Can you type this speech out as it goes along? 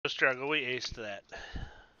struggle. We aced that.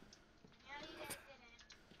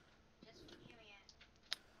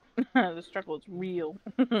 The struggle is real.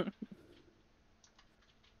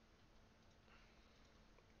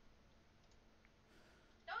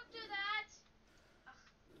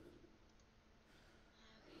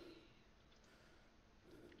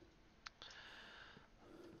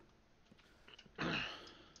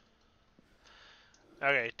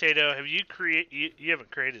 Okay, Tato, have you you haven't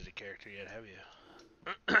created a character yet, have you?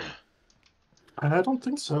 I don't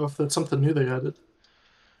think so. If that's something new they added.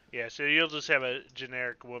 Yeah, so you'll just have a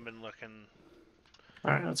generic woman-looking.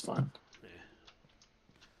 All right, that's fine.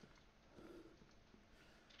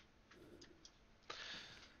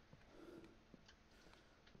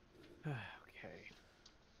 Yeah. Okay.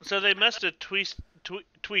 So they must have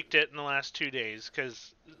tweaked it in the last 2 days,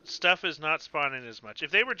 because stuff is not spawning as much.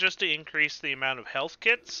 If they were just to increase the amount of health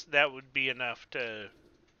kits, that would be enough to...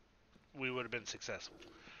 we would have been successful.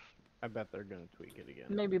 I bet they're gonna tweak it again.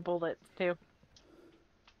 Maybe bullets too.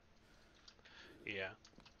 Yeah.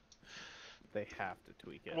 They have to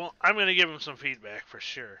tweak it. Well, I'm gonna give them some feedback for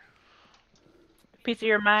sure. Piece of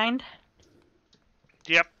your mind.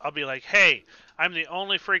 Yep, I'll be like, hey, I'm the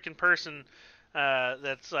only freaking person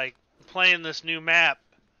that's like playing this new map.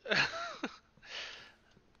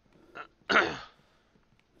 Do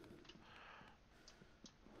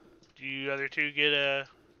you other two get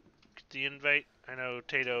the invite? I know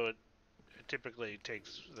Tato it typically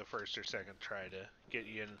takes the first or second try to get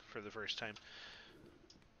you in for the first time.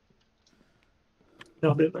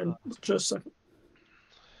 I'll be there in just a second.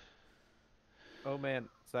 Oh man,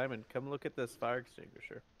 Simon, come look at this fire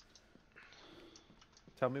extinguisher.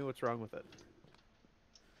 Tell me what's wrong with it.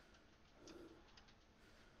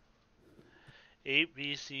 8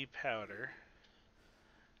 BC powder.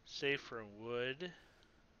 Safe for wood.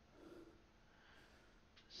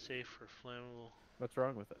 Safe for flammable. What's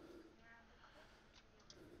wrong with it?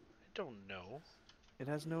 I don't know. It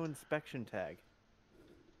has no inspection tag.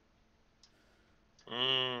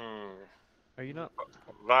 Are you not?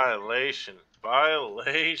 Violation.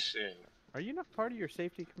 Violation. Are you not part of your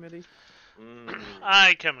safety committee?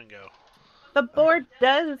 I come and go. The board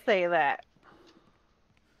does say that.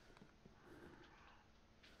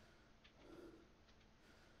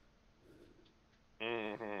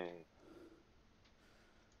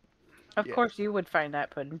 Of course you would find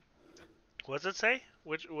that, Puddin'. What's it say?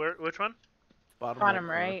 Which one? Bottom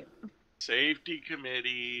right. Safety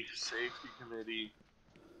committee. Safety committee.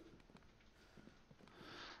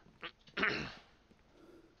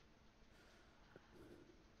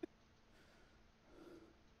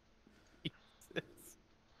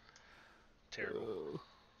 Terrible.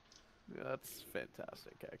 Oh, that's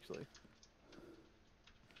fantastic, actually.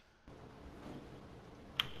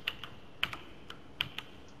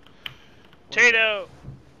 Tato,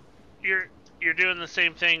 you're doing the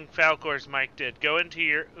same thing Falcor's Mike did. Go into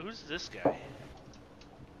your... Who's this guy?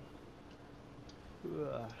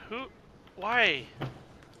 Who? Why?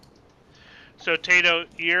 So Tato,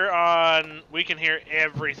 you're on... We can hear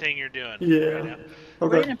everything you're doing. Yeah. Right now.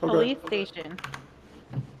 Okay. We're in a police station.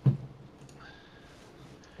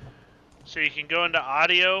 So you can go into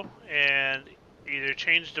audio and either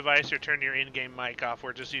change device or turn your in-game mic off.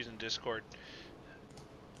 We're just using Discord.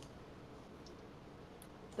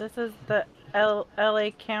 This is the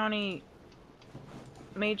LA County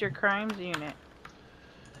Major Crimes Unit.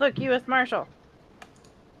 Look, U.S. Marshal.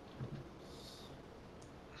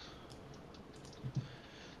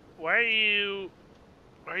 Why are you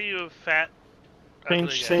a fat...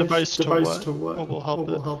 Change ugly guy? device to what? What will help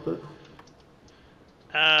it? Help it?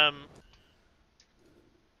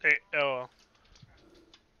 Hey, oh well.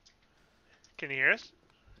 Can you hear us?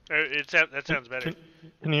 That sounds better.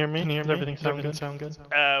 Can you hear me? Does everything sound good?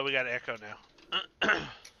 We got echo now.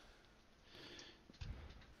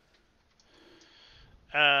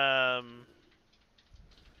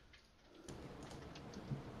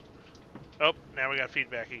 Oh, now we got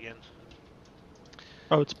feedback again.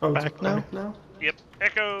 Oh, it's back now? Yep,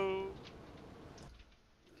 echo.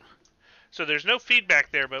 So there's no feedback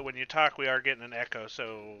there, but when you talk, we are getting an echo.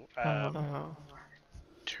 So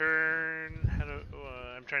turn.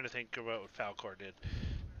 I'm trying to think about what Falcor did.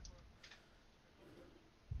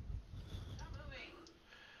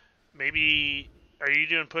 Maybe are you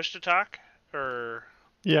doing push to talk or?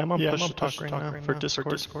 Yeah, I'm on push to talk right now for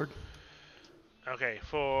Discord. Okay,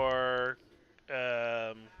 for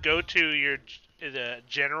go to your the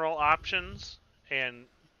general options and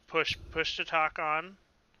push to talk on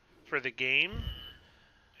for the game.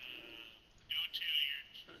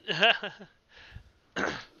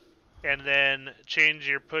 and then change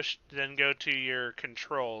your push. Then go to your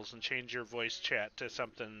controls and change your voice chat to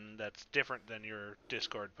something that's different than your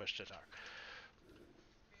Discord push to talk.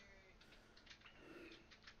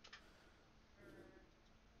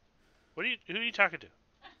 Who are you talking to?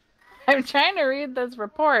 I'm trying to read this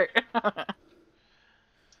report.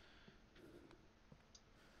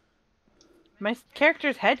 My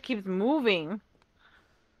character's head keeps moving.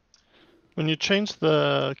 When you change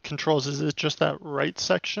the controls, is it just that right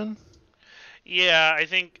section? Yeah, I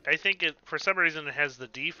think it for some reason it has the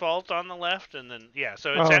default on the left, and then yeah,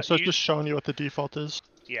 so it's So it's just showing you what the default is.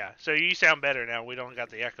 yeah. So you sound better now. We don't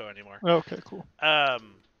got the echo anymore. Okay, cool.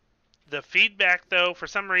 The feedback though, for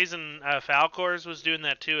some reason, Falcor's was doing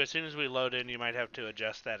that too. As soon as we load in, you might have to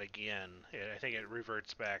adjust that again. I think it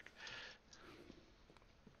reverts back.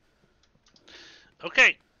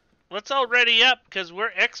 Okay, let's all ready up because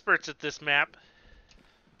we're experts at this map.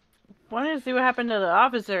 Want to see what happened to the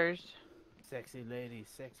officers? Sexy lady,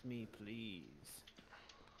 sex me, please.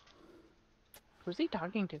 Who's he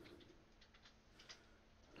talking to?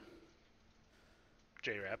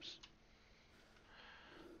 J-Raps.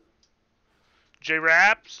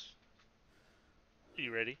 J-Raps?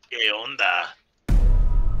 You ready? ¿Qué onda?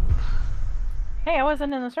 Hey, I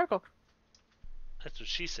wasn't in the circle. That's what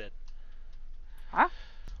she said. Huh?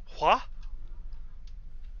 What?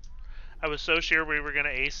 I was so sure we were going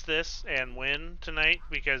to ace this and win tonight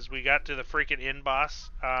because we got to the freaking end boss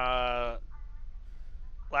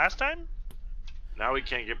last time? Now we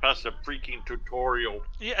can't get past the freaking tutorial.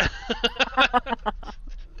 Yeah.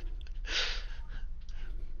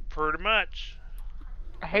 Pretty much.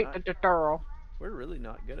 I hate the tutorial. We're really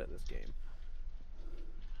not good at this game.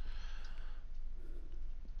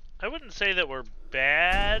 I wouldn't say that we're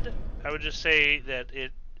bad. I would just say that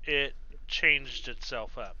it changed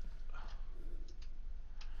itself up.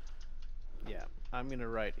 Yeah, I'm gonna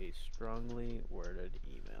write a strongly worded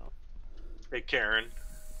email. Hey, Karen.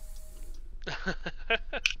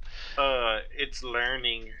 It's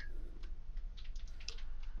learning.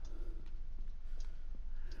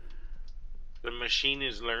 The machine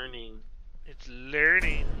is learning. It's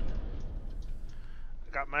learning.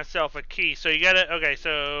 I got myself a key. So you gotta, okay,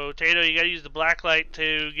 so Tato, you gotta use the black light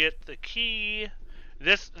to get the key.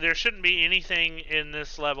 There shouldn't be anything in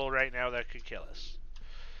this level right now that could kill us.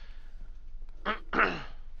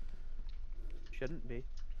 Shouldn't be.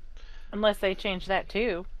 Unless they change that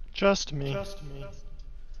too. Just me.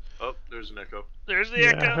 Oh, there's an echo. There's the Yeah,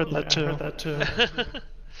 echo. I heard that too.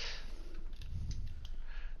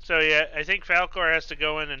 So yeah, I think Falcor has to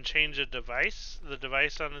go in and change the device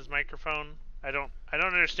on his microphone. I don't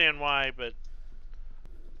understand why, but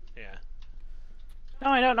yeah. No,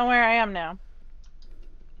 I don't know where I am now.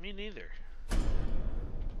 Me neither.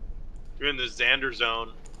 You're in the Xander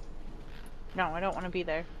zone. No, I don't want to be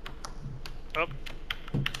there. Oh,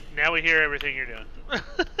 now we hear everything you're doing.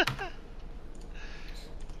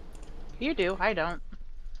 You do, I don't.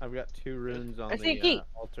 I've got 2 runes on I see a the key.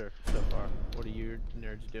 altar so far. What are you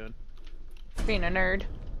nerds doing? Being a nerd.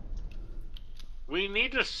 We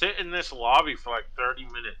need to sit in this lobby for like 30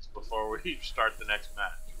 minutes before we start the next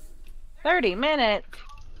match. 30 minutes.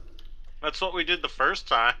 That's what we did the first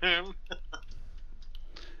time.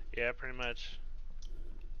 Yeah, pretty much.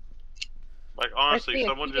 Like, honestly, see a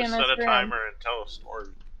someone key in just set a this room. timer and tell a story.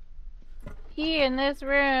 He in this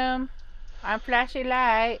room. I'm flashy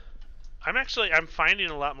light. I'm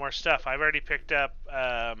finding a lot more stuff. I've already picked up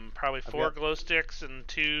probably 4 got- glow sticks and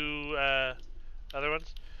 2 other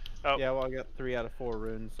ones. Oh, Yeah, well, I got 3 out of 4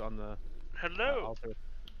 runes on the hello. altar.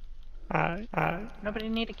 Nobody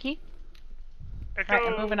need a key? Echo.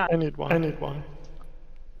 Alright, I'm moving on. I need one.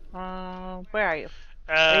 Where are you?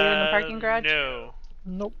 Are you in the parking garage? No.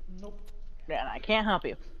 Nope. Yeah, I can't help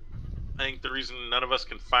you. I think the reason none of us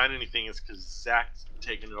can find anything is because Zach's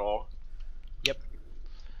taking it all. Yep.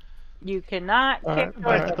 You cannot kick doors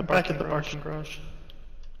Back at open. the parking garage.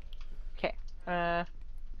 Okay. Is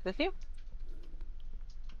this you?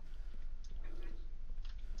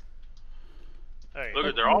 Alright.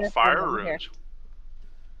 Look, they're all Yes, fire over here. rooms.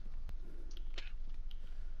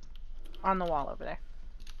 On the wall over there.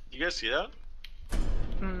 You guys see that?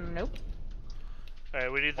 Nope.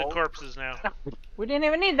 Alright, we need the Oh. corpses now. We didn't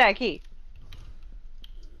even need that key.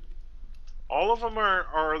 All of them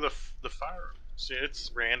are the fire rooms. See,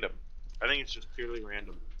 it's random. I think it's just purely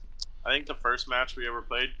random. I think the first match we ever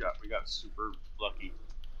played, we got super lucky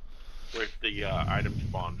with the item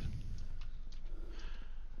spawned.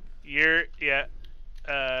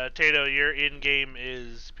 Tato, your in-game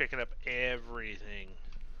is picking up everything.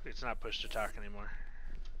 It's not push to talk anymore.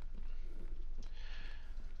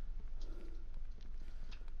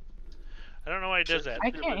 I don't know why he does that.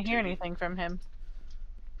 I can't hear anything from him.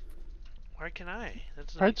 Why can I?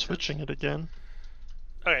 That's Tried switching it again.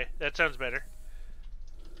 Okay, that sounds better.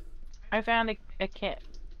 I found a kit.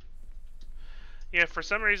 Yeah, for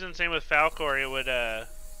some reason, same with Falcor,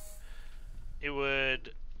 it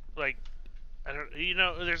would, like, I don't, you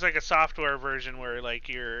know, there's like a software version where like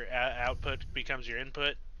your output becomes your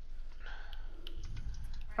input.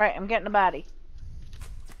 Right, I'm getting a body.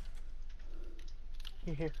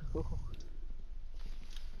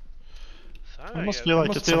 So I must feel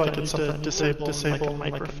like it's something to disable like a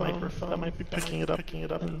microphone that might be picking it up,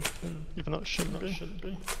 and even though it shouldn't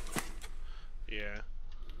be. Yeah.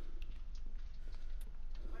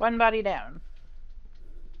 One body down.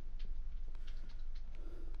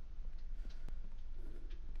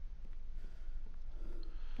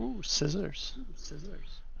 Ooh, scissors.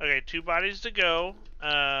 Okay, 2 bodies to go.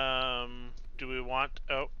 Do we want?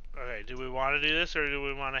 Oh, okay. Do we want to do this, or do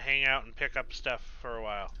we want to hang out and pick up stuff for a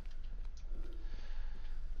while?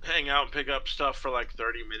 Hang out and pick up stuff for like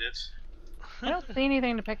 30 minutes. I don't see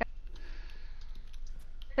anything to pick up.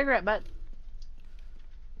 Cigarette butt.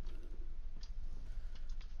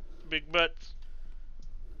 Big butts.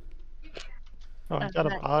 Oh, I got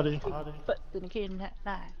a body. But then can't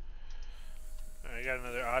die. I got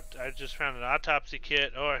another. I just found an autopsy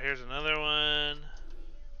kit. Oh, here's another one.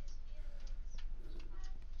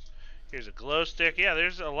 Here's a glow stick. Yeah,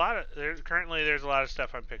 there's a lot of. Currently, there's a lot of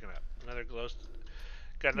stuff I'm picking up. Another glow.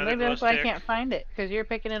 Got another Maybe glow that's why I stick. can't find it, because you're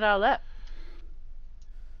picking it all up.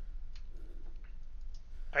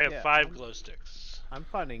 I have Yeah, 5 glow sticks. I'm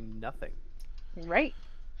finding nothing. Right.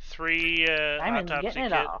 3 Simon's autopsy getting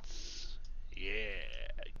it kits. all. Yeah,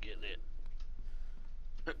 getting it.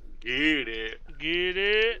 Get it. Get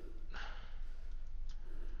it.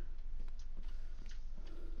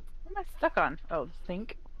 What am I stuck on? Oh,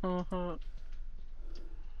 sink.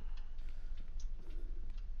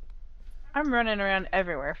 I'm running around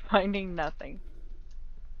everywhere, finding nothing.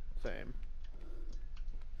 Same.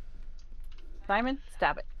 Simon,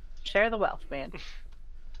 stop it. Share the wealth, man.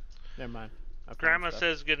 Never mind. I found Grandma stuff.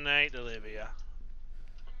 says goodnight, Olivia.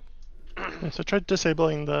 Yeah, so I tried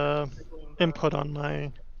disabling the input on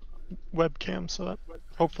my webcam, so that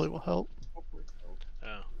hopefully will help.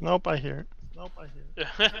 Oh. Nope, I hear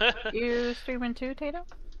it. You streaming too, Tato?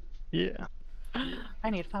 Yeah. I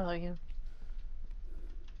need to follow you.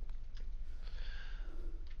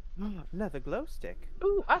 Another glow stick.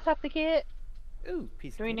 Ooh, autopsy kit. Ooh,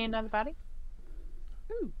 piece Do of we candy. need another body?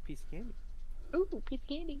 Ooh, piece of candy. Ooh, piece of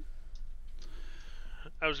candy.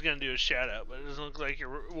 I was gonna do a shout out, but it doesn't look like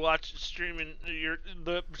you're streaming. You're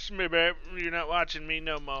not watching me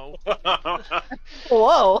no mo.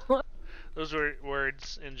 Whoa. Those were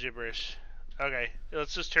words in gibberish. Okay,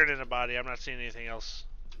 let's just turn in a body. I'm not seeing anything else.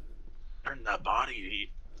 Turn that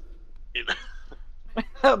body in.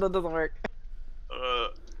 Oh, that doesn't work. uh,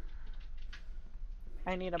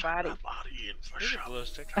 I need a turn body. that body in for Here's a sure. glow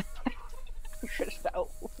stick. Oh,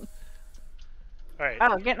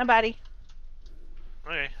 Alright, getting a body.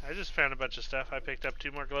 okay. I just found a bunch of stuff. I picked up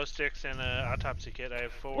 2 more glow sticks and an autopsy kit. I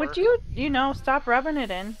have 4. Would you stop rubbing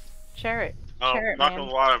it in? Share it. Oh, Share it, not man.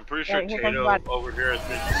 gonna lie, I'm pretty sure Right, here comes the Tato body. over here has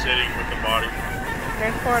been sitting with the body.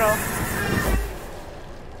 There's portal.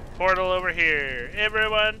 Portal over here.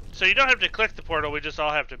 Everyone. So you don't have to click the portal, we just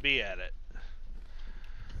all have to be at it.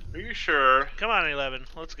 Are you sure? Come on, 11.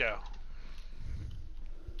 Let's go.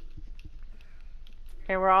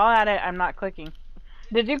 Okay, we're all at it. I'm not clicking.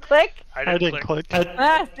 Did you click? I I didn't didn't click. click.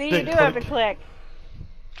 Ah, see, you Didn't do have to click. click.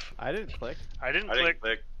 I didn't click. I didn't I click. didn't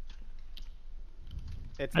click.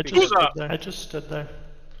 It's I because just Who's stood up? there. I just stood there.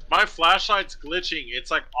 My flashlight's glitching.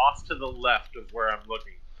 It's like off to the left of where I'm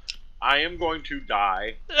looking. I am going to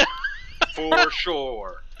die for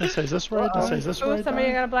sure. They say, is this right? They say, is this Ooh, right?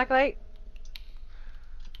 somebody got a black light?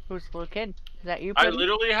 Who's the little kid? Is that you, I Puddin'?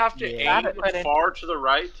 literally have to Yeah. aim Stop it, Puddin'. far to the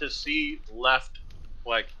right to see left.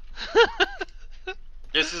 Like,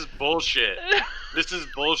 this is bullshit. This is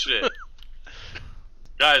bullshit.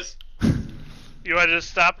 Guys, You want to just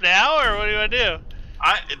stop now, or what do you want to do?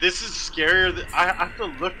 this is scarier than I have to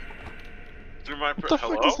look through my. What the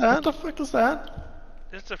Hello? fuck is that? What the fuck is that?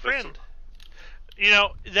 It's a friend. You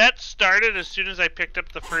know, that started as soon as I picked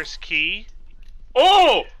up the first key.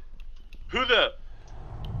 Oh, who the?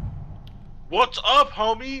 What's up,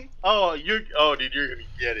 homie? Oh, dude, you're gonna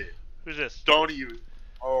get it. Who's this? Don't even.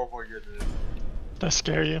 Oh my goodness. Did I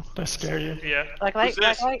scare you? Did I scare you? Yeah, Black light, Who's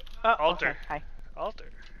black this? light. Oh, Alter. okay, hi. Alter.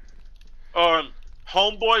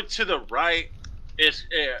 Homeboy to the right is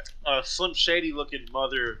a Slim Shady looking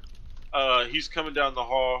mother. He's coming down the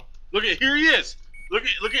hall. Look at, here he is. Look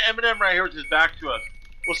at Eminem right here with his back to us.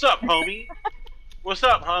 What's up, homie? What's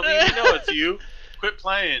up, homie? We know it's you. Quit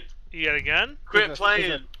playing. You got a gun? Quit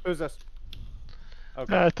playing. Who's this?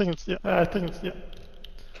 Okay. I think it's yeah.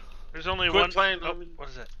 There's only Quit one. playing, Oh, homie. what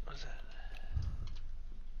is that? What is that?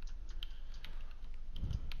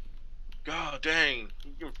 God dang.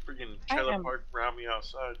 You can freaking I trailer am- park around me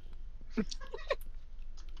outside.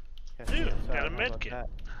 Dude, got a How med about kit. that?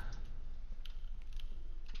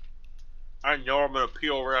 I know I'm gonna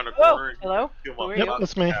peel around the Whoa, corner and hello? peel Who my are Yep, you?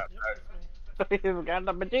 that's me. You got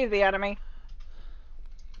the bejeezy out of me.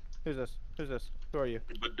 Who's this? Who's this? Who are you?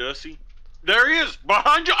 But Dusty. There he is!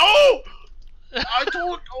 Behind you! Oh! I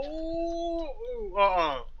told.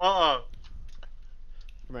 Oh!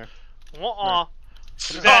 Come here.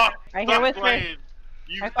 Stop! I hear Stop whispers. playing!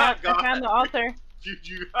 You I got found the altar. You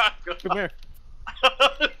got Come here.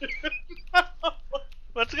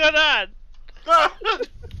 What's going on?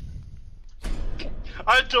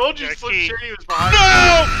 I told you Got a Slim key. Shady was behind No!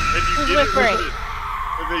 you, and you Who's didn't whispering? listen.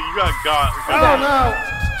 And then you got got. Oh no!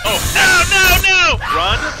 Oh,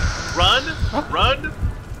 run!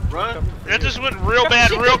 Run! That just went real bad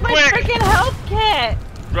She real took my quick. freaking health kit.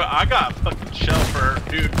 Bro, I got a fucking shell for her.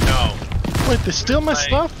 Dude, no. Wait, they steal my Like-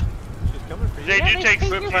 stuff? She's coming for you. They do take take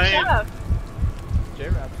quit your playing. stuff.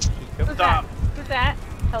 J-Rap. She's coming. Who's Stop. that? Who's that?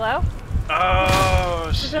 Hello? Oh,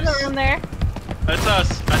 Who's in the room there? That's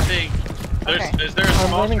us, I think. There's, Okay. Is there a I'm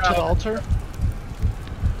small running to the crowd? altar.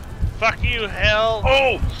 Fuck you, hell.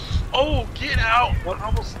 Oh, get out!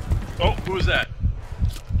 Almost. Oh, who is that?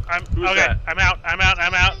 Who's okay. that? I'm out.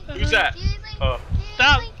 Who's that?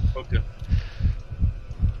 Stop. Okay.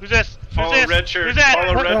 Who's this? Follow Who's this? red shirt. Who's that?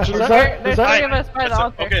 Follow What? red Is shirt. that- There's is that- three of us by the That's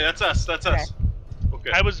altar. okay, that's us. That's us.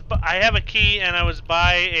 Okay. I have a key and I was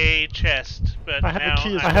by a chest, but I have now a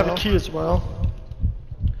key. I have a key as well.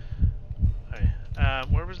 Okay.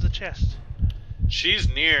 Where was the chest? She's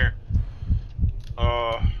near.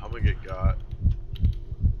 I'm gonna get got.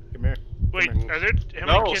 Come here. Wait, Come here. are there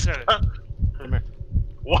how many kids are there? stop. Come here.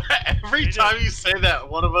 What? Every You time don't- you say that,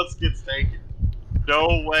 one of us gets taken.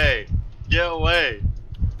 No way. Get away.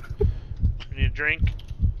 We need a drink.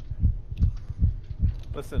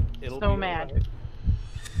 Listen, it'll So be mad. alright.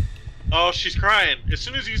 Oh, she's crying. As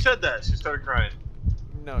soon as you said that, she started crying.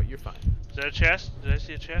 No, you're fine. Is that a chest? Did I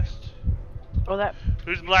see a chest? Oh, that.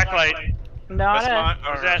 Who's blacklight? Not That's us. not. Is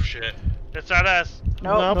Oh, that- shit. That's not us.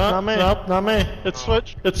 Nope. Not me. Nope, not me. It's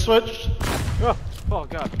switched. It's switched. Oh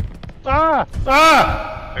god. Ah!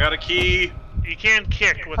 Ah! I got a key. You can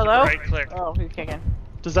kick with Hello? the right click. Oh, who's kicking?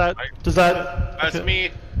 Does that? That's okay. me.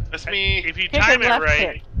 That's me. If you Kick time and it left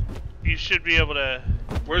right, kick. you should be able to.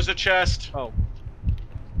 Where's the chest? Oh.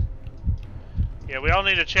 Yeah, we all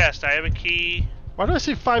need a chest. I have a key. Why do I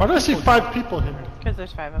see five? Why do I see 5 people here? Because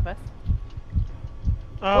there's 5 of us.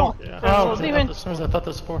 Oh, Oh, yeah. there's Oh, a little demon. I thought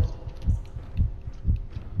there's 4.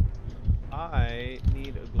 I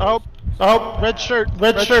need a glow. Oh, red shirt,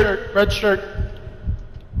 red shirt, red shirt.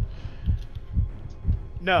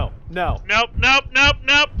 No, no. Nope. Watch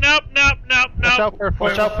out for,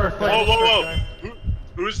 watch out for. Whoa.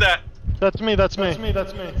 Who's that? That's me. That's me.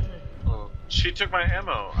 That's me. Oh, she took my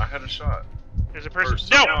ammo. I had a shot. There's a person. Or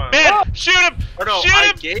No, someone. man! Oh! Shoot him! Oh no, Shoot I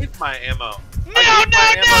him! gave my ammo. No, I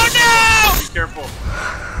gave my ammo. Be careful.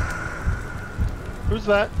 Who's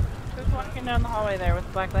that? Who's walking down the hallway there with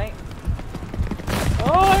the black light?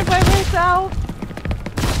 Oh, I'm by myself!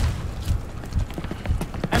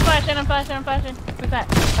 I'm flashing. Who's that?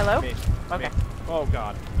 Hello? Me. Okay. Me. Oh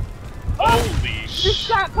god. Holy You shit.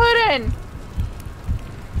 shot Puddin!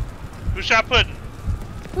 Who shot Puddin?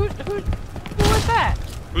 Who was that?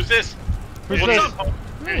 Who's this? Who's What's this? up?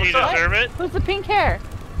 You What's up? deserve it. Who's the pink hair?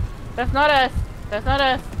 That's not us. That's not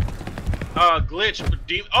us. Glitch.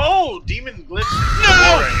 Demon glitch. No!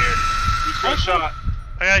 Right here. Who's got shot?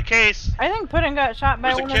 I got a case. I think Puddin got shot by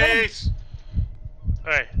Where's the one of them. case?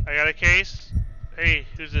 Alright, I got a case. Hey,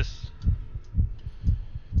 who's this?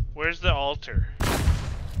 Where's the altar? Who's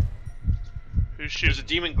There's shooting? a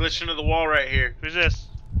demon glitched into the wall right here. Who's this?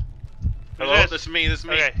 Who's Hello, this? this is me. This is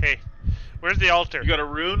me. Okay, hey. Where's the altar? You got a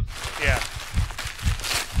rune? Yeah.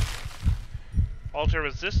 Altar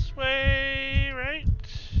was this way, right?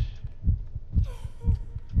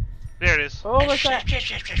 There it is. Oh, what's that?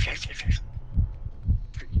 Freaking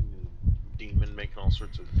demon making all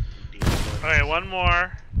sorts of demon noises. Okay, one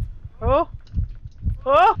more. Oh.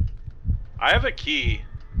 Oh. I have a key.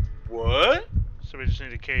 What? So we just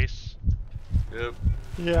need a case. Yep.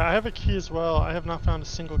 Yeah, I have a key as well. I have not found a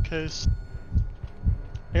single case.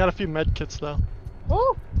 I got a few med kits though.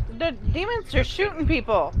 Oh. The demons are shooting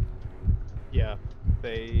people. Yeah.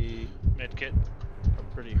 They Medkit. are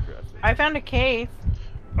pretty aggressive. I found a case.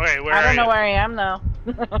 Okay, where I are don't know you? where I am though.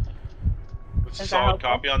 It's a Is that solid helpful?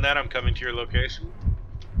 copy on that. I'm coming to your location.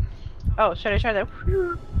 Oh, should I try that?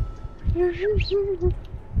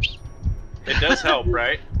 It does help,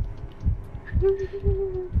 right?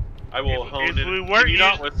 I will If hone it. we Can weren't you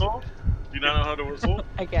not using- whistle? Do you not know how to whistle?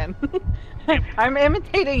 Again. I'm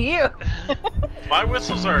imitating you. My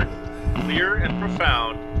whistles are clear and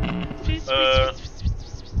profound.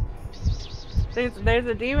 There's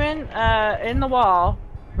a demon in the wall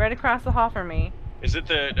right across the hall from me. Is it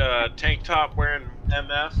the tank top wearing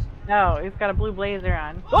MF? No, he's got a blue blazer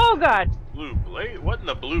on. Oh god! Blue blaze? What in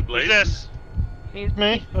the blue Who's blaze? this? He's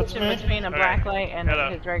Me? That's switching me. between a Okay. black light and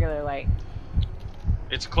Hello. his regular light.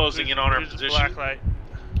 It's closing in on our Who's the position. black light?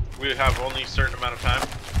 We have only a certain amount of time.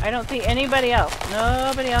 I don't see anybody else.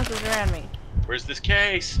 Nobody else is around me. Where's this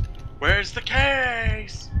case? Where's the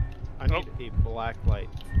case? I need a black light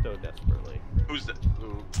so desperately. Who's the? Who?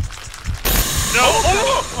 No!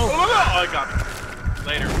 Oh, I got it.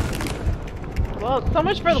 Later. Well, so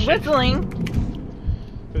much for the whistling.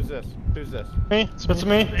 Who's this? Who's this? Me? It's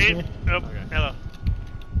me. It's Hey, me. oh, Okay. hello.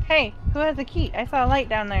 Hey, who has a key? I saw a light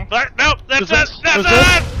down there. Black, no, that's Who's not, this? that's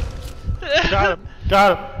Who's not! Got him.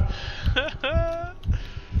 Got him.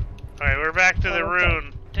 Alright, we're back to the Oh, okay.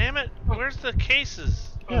 rune. Damn it, where's the cases?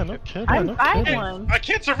 Yeah, no kidding. I'm no by kidding. one. I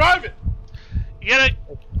can't survive it. You gotta,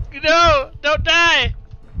 no, don't die!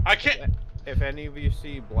 I can't. If any of you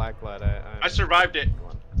see black light, I survived it.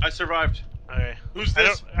 I survived. Okay. Who's I,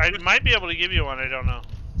 this? don't, I might be able to give you one, I don't know.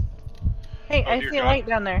 Hey, Oh, I dear see a God. light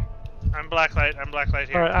down there. I'm black light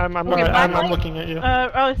here. Alright, I'm Okay, black light? looking at you. Oh,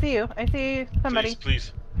 I see you. I see somebody.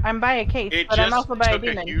 Please. I'm by a case, It but I'm just also by a took a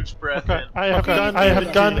demon. huge breath Okay, in. I have Okay. gun. I have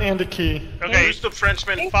a gun and a key. Okay, Who's the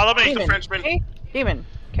Frenchman? follow me. Who's the Demon. Frenchman? Hey, demon.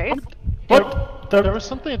 Case. What? There was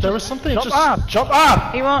something. There was something. Jump Just off! jump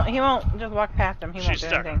off. He won't just walk past him. He won't She's do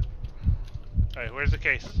stuck. anything. Alright, where's the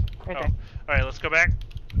case? Right Oh. there. Alright, let's go back.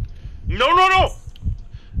 No, no, no!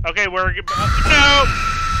 Okay, no!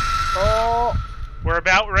 Oh. We're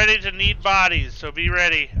about ready to need bodies, so be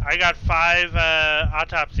ready. I got 5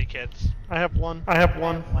 autopsy kits. I have one. I have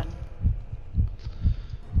one. One.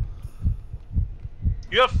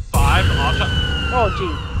 You have 5 auto. Oh,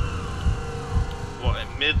 jeez. Well,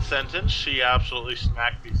 in mid-sentence, she absolutely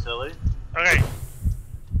smacked me silly. Okay. Did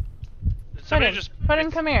Put somebody in. just Put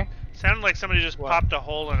in. Come here. sounded like somebody just What? popped a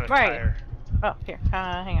hole in a Right. tire. Oh, here.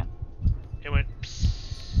 Hang on. It went psst.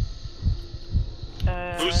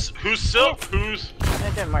 Who's silk? Who's?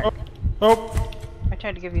 It didn't work. Oh, I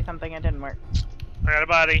tried to give you something. It didn't work. I got a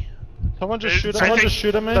body. someone just There's- shoot I him. Someone think just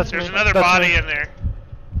shoot him. There's another body in there.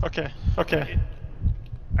 Okay. Okay.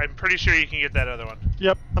 I'm pretty sure you can get that other one.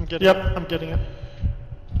 Yep. I'm getting. Yep. I'm getting it.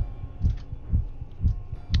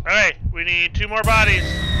 Alright, we need 2 more bodies.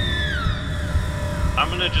 I'm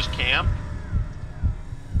gonna just camp.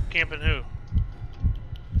 Camping who?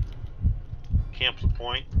 Camp's the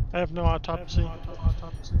point. I have no autopsy.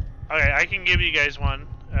 Okay, I can give you guys one.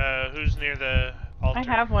 Who's near the altar? I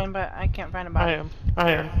have one, but I can't find a I body. am.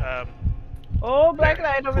 I am. Oh, black There.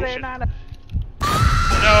 light over there. Shit. Nada.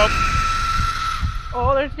 Nope.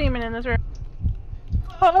 Oh, there's a demon in this room.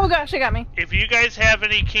 Oh gosh, it got me. If you guys have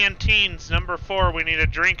any canteens, number 4, we need to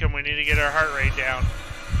drink them. We need to get our heart rate down.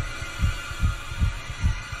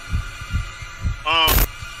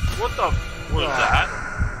 What the was that?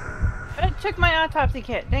 It took my autopsy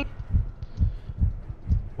kit. Dang.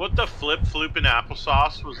 What the flip-flooping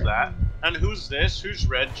applesauce was that? And who's this? Who's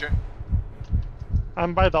red?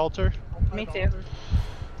 I'm by the altar. Me too.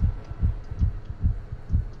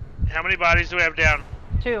 How many bodies do we have down?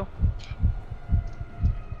 2.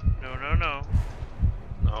 No, no, no.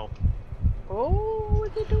 No. Oh,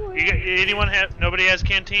 what's it doing? Anyone have? Nobody has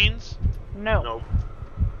canteens? No. No.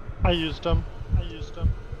 I used them. I used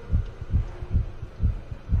them.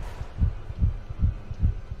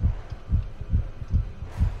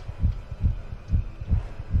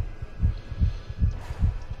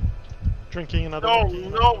 Drinking another No,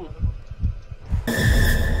 one. no.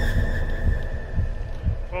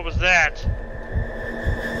 What was that?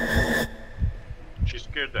 She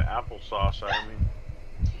scared the applesauce out of me.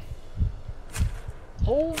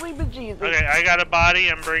 Holy bejesus. Okay, I got a body.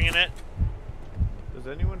 I'm bringing it. Does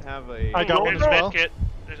anyone have a? I got one There's as a well. med kit.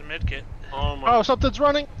 There's a med kit. Oh my. Oh, something's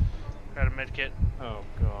running. Got a med kit. Oh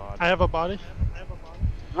god. I have a body.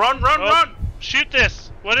 Run, run, Oh. run! Shoot this!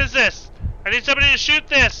 What is this? I need somebody to shoot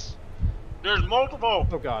this! There's multiple.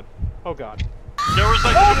 Oh god. Oh god. There was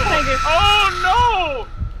like Oh, 2 of thank them. you. Oh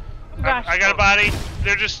Oh, gosh. I got a body.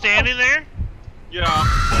 They're just standing there? no! Yeah.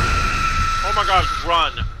 Oh my gosh,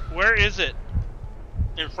 run. Where is it?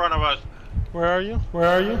 In front of us. Where are you? Where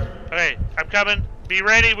are you? Okay, I'm coming. Be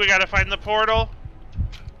ready. We gotta find the portal.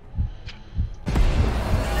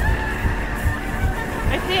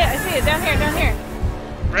 I see it, down here.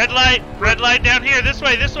 Red light down here, this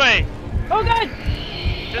way. Oh god!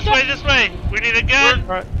 This way. We need a gun.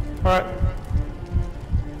 Alright.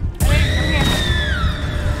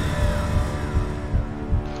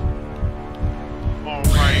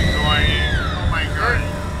 I'm here. Oh my god.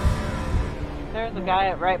 There's a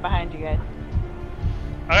guy right behind you guys.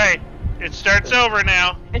 Alright, it starts over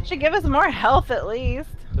now. It should give us more health at least.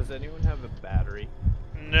 Does anyone have a battery?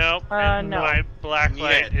 Nope. And No. my black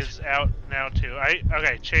light Yet. is out now too.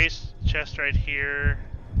 Okay, chest right here.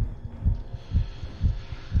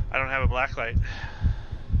 I don't have a black light.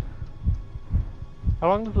 How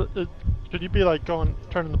long does it should you be like turning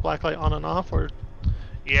the black light on and off, or?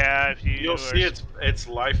 Yeah, if You'll see its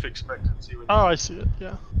life expectancy, when Oh, I see it.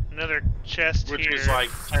 Yeah. another chest which here. is like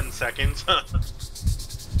 10 seconds.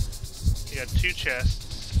 You got 2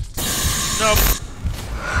 chests. Nope.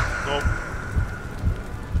 Nope.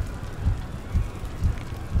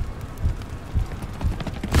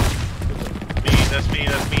 That's me.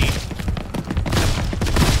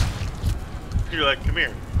 You're like, come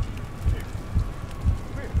here.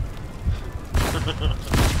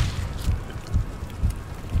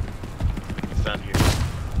 It's down here.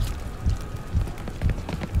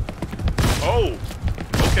 Oh!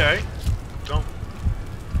 Okay. Don't.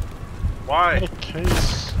 Why? What a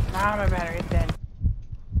case. Ah, my battery's dead.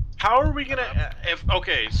 How are we gonna...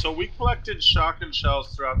 okay, so we collected shotgun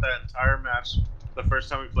shells throughout that entire match the first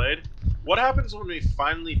time we played. What happens when we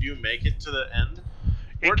finally do make it to the end?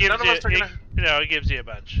 It gives None of us are gonna... it gives you a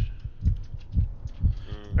bunch.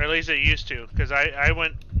 Or at least it used to, because I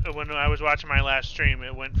went, when I was watching my last stream,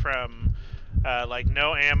 it went from like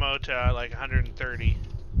no ammo to like 130.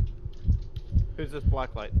 Who's this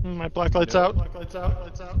black light? My black light's out. Black light's out.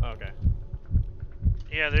 Lights out. Okay.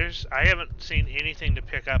 Yeah, I haven't seen anything to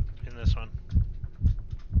pick up in this one.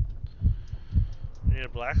 We need a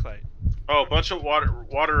black light. Oh, a bunch of water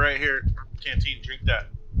right here. Canteen, drink that.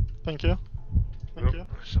 Thank you. Thank Yep. you.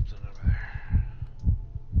 There's something over there.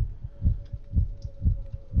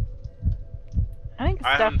 I think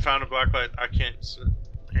I stuff, haven't found a black light. I can't...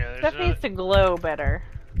 Yeah, there's stuff needs to glow better.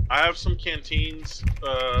 I have some canteens,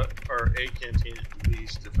 or a canteen at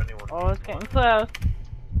least, if anyone... Oh, it's getting close.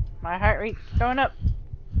 My heart rate's going up.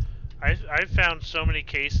 I found so many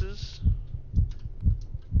cases.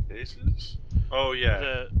 Cases? Oh,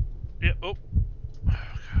 yeah. Oh.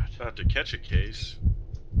 About to catch a case.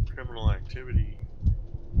 Criminal activity.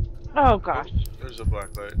 Oh gosh. There's a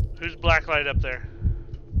black light. Who's black light up there?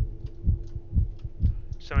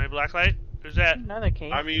 Somebody black light? Who's that? Another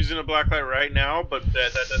case. I'm using a black light right now, but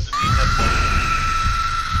that doesn't mean that...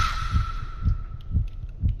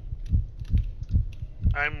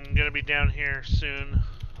 I'm gonna be down here soon.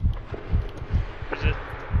 Is it?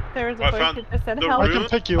 There was a I voice found that just said the help. I room- can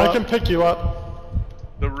pick you up. I can pick you up.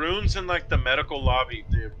 The rooms in, like, the medical lobby,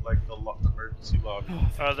 like, the emergency lobby.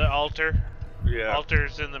 Oh, the altar. Yeah.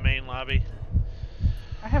 Altar's in the main lobby.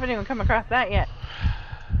 I haven't even come across that yet.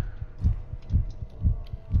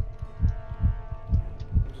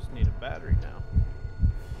 I just need a battery now.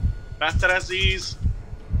 Master Aziz!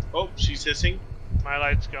 Oh, she's hissing. My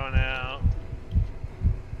light's going out.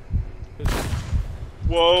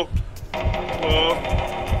 Whoa.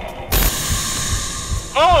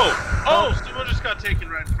 Whoa. Oh! Someone just got taken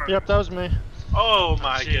right in front of Yep, that was me. me. Oh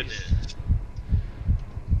my Jeez. goodness.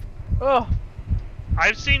 Oh,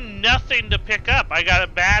 I've seen nothing to pick up. I got a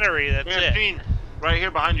battery, that's it. Canteen. Right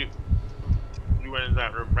here behind you. You went in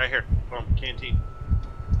that room. Right here. Boom. Canteen.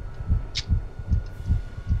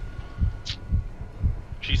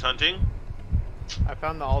 She's hunting. I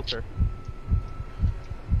found the altar.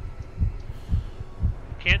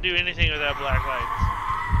 Can't do anything without black lights.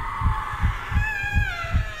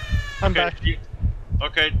 I'm Okay. back.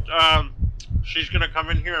 Okay. She's gonna come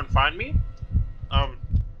in here and find me.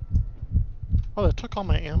 Oh, they took all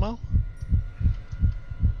my ammo?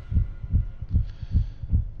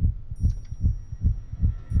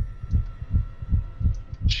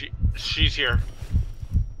 She's here.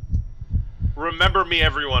 Remember me,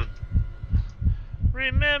 everyone.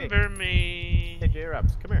 Remember me. Hey,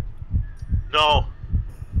 J-Raps, come here. No.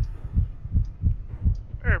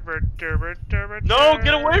 No,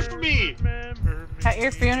 get away from me! Remember me. at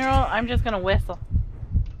your funeral, I'm just gonna whistle.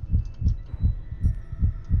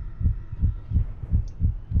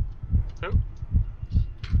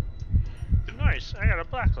 Nice, I got a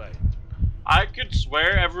black light. I could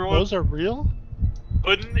swear everyone Those are real?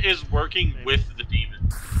 Puddin is working with the demon.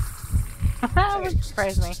 That would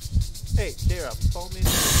surprise me. Hey, J-Raps, follow me.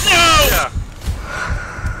 No! Yeah.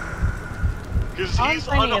 Because All I'm he's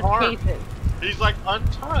finding is unharmed. cases. He's like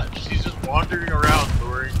untouched. He's just wandering around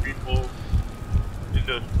luring people.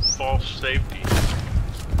 into false safety.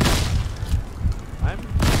 I'm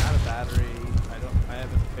out of battery. I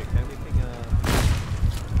haven't picked anything up.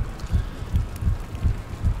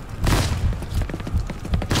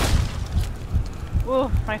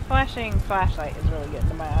 Ooh, my flashing flashlight is really getting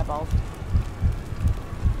to my eyeballs.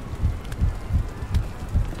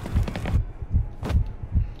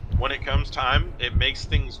 When it comes time, it makes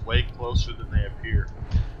things way closer than they appear.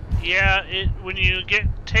 Yeah, when you get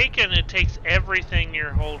taken, it takes everything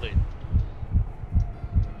you're holding.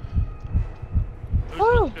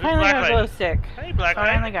 Woo! Who's Finally got a Blacklight? glow stick. Hey, Blacklight.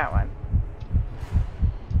 Finally got one.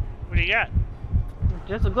 What do you got?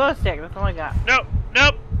 Just a glow stick, that's all I got. Nope,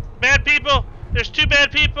 nope. Bad people. There's 2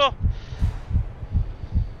 bad people.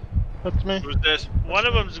 That's me. Who's this? One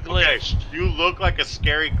of them's glitched. Okay, you look like a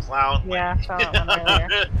scary clown. Yeah, I saw that one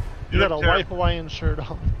earlier. You got a look white Hawaiian shirt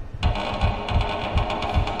on.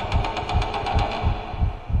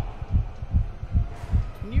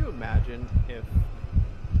 Can you imagine if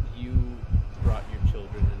you brought your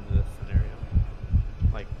children into this scenario?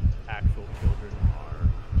 Like, actual children are...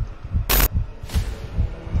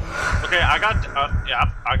 Okay, I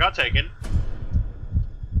got taken.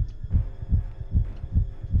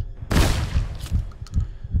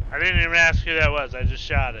 I didn't even ask who that was. I just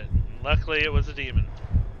shot it. Luckily, it was a demon.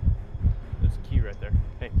 There's a key right there.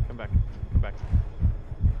 Hey, come back. Come back.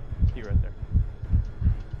 Key right there.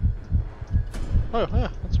 Oh, yeah,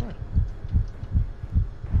 that's right.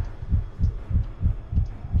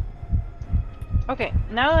 Okay,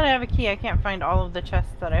 now that I have a key, I can't find all of the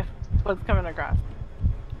chests that I was coming across.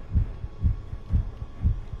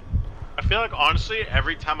 I feel like honestly,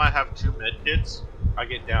 every time I have 2 medkits, I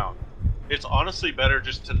get down. It's honestly better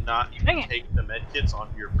just to not Dang even it. take the medkits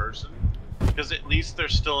onto your person, because at least they're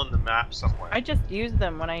still in the map somewhere. I just use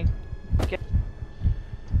them when I get...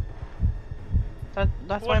 That's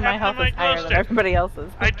why What my happened health to my is higher glow than stick? everybody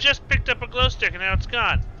else's. I just picked up a glow stick and now it's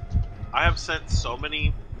gone. I have sent so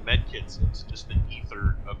many medkits into just the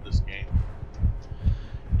ether of this game.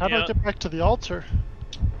 How do I Yeah. get back to the altar?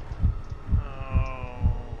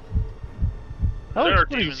 Oh. That There are looks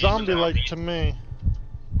pretty demons, even zombie-like zombies. to me.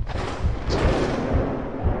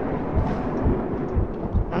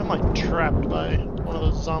 I'm like trapped by one of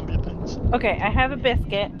those zombie things. Okay, I have a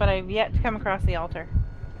biscuit, but I've yet to come across the altar.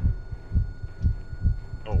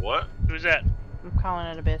 Oh, what? Who's that? I'm calling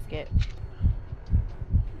it a biscuit.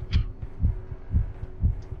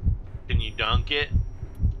 Can you dunk it?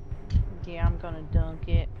 Yeah, I'm gonna dunk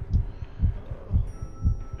it.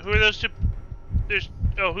 Who are those 2?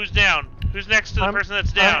 Oh, who's down? Who's next to the person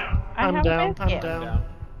that's down? I I'm have down. a biscuit. I'm down.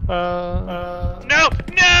 No!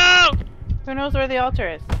 No! Who knows where the altar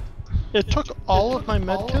is? It took all of my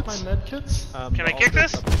medkits. Can the I kick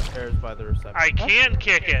altar's this? upstairs by the reception. I can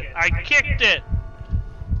kick it. I kicked it.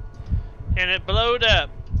 And it blowed up.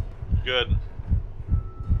 Good.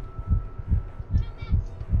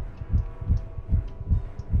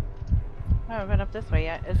 I haven't been up this way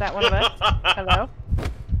yet. Is that one of us? Hello?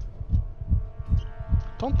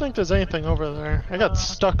 Don't think there's anything over there. I got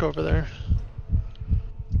stuck over there.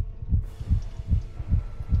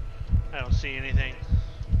 I don't see anything.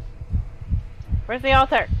 Where's the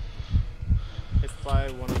altar? It's by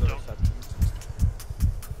one of the receptions.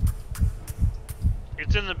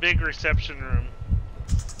 It's in the big reception room.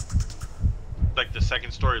 Like the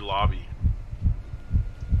 2nd story lobby.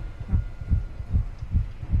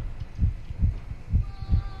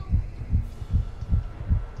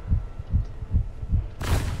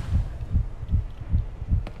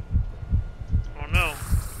 Oh no.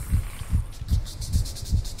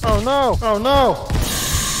 Oh no! Oh no!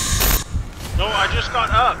 No, I just got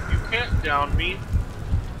up. You can't down me.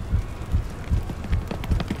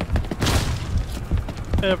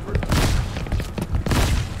 Ever.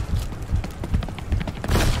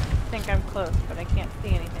 I think I'm close, but I can't see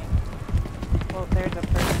anything. Well, there's a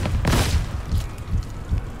person.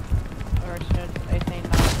 Or should I say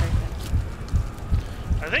not a person?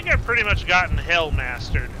 I think I've pretty much gotten hell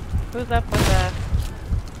mastered. Who's up with the...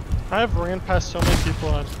 I've ran past so many people,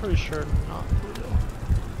 I'm pretty sure not real.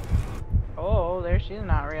 Oh, there she's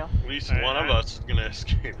not real. At least one of us is gonna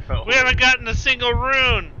escape. We haven't gotten a single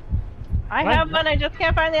rune. I What? have one, I just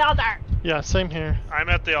can't find the altar! Yeah, same here. I'm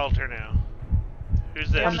at the altar now. Who's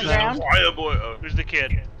this? On the Just ground? quiet boy. Who's the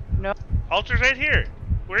kid? No. Altar's right here.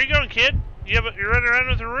 Where are you going, kid? You're running around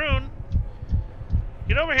with a rune.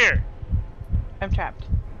 Get over here. I'm trapped.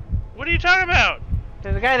 What are you talking about?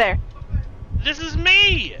 There's a guy there. This is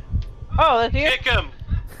me. Oh, that's you? Kick him!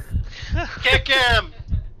 Kick him!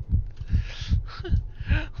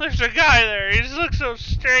 There's a guy there. He just looks so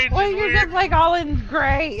strange Well, and you're weird. just like all in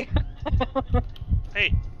gray.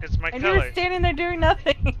 Hey, it's my And you color. were standing there doing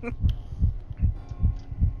nothing.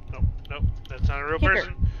 Nope, nope, that's not a real Kick her.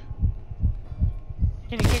 person.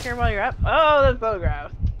 Can you kick her while you're up? Oh, that's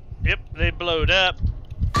photographs. Yep, they blowed up.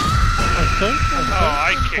 I think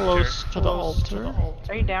I kicked her. close to the altar.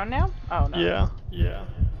 Are you down now? Oh, no. Yeah, yeah.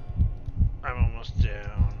 I'm almost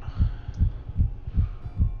down.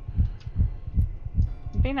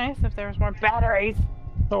 It'd be nice if there was more batteries.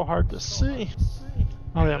 So hard to see.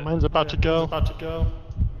 Oh yeah, mine's about to go.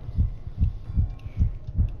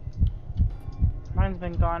 Mine's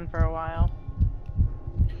been gone for a while.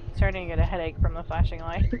 Starting to get a headache from the flashing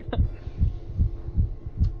light.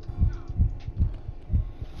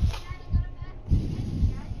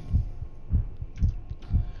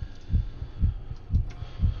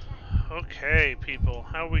 Okay, people,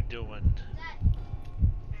 how we doing?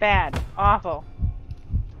 Bad. Awful.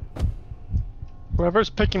 Whoever's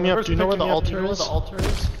picking me up, do you know where the altar is?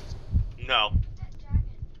 No.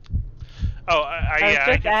 Oh, I was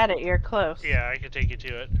yeah, just at it. You're close. yeah, I can take you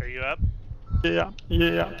to it. Are you up? Yeah.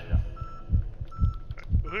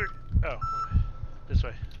 Oh, this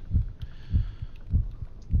way.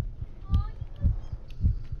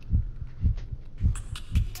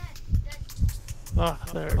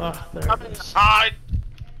 There it is. Hide!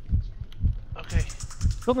 Okay,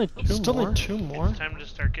 Still need two more. it's time to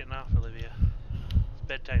start getting off, Olivia. It's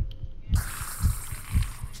bedtime.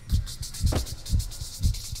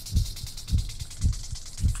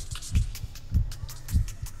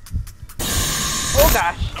 Oh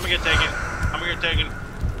gosh. I'm gonna get taken.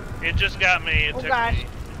 It just got me. It Oh took gosh. me.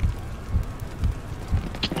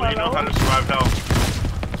 Well, you know how to survive hell.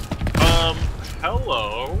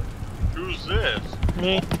 Hello? Who's this?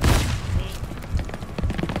 Me.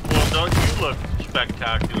 Well, don't you look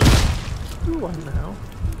spectacular? Ooh, I know.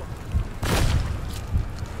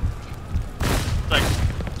 It's like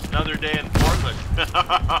another day in Portland.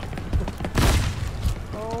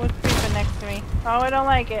 Oh, it's creeping next to me. Oh, I don't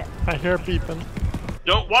like it. I hear beeping.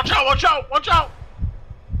 Don't, watch out!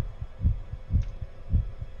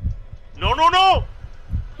 No!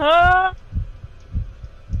 Ah!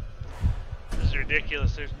 This is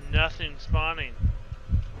ridiculous. There's nothing spawning.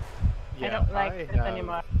 I don't like this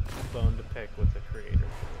anymore. Bone to pick with the creator.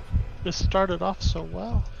 This started off so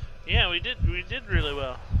well. Yeah, we did really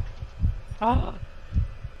well. Oh,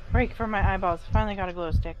 break for my eyeballs. Finally got a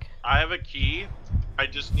glow stick. I have a key. I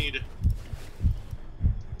just need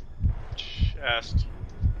chest.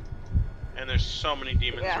 And there's so many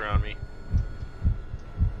demons around me.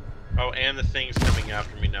 Oh, and the thing's coming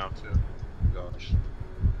after me now too. Gosh.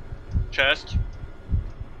 Chest.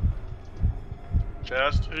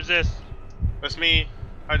 Who's this? That's me.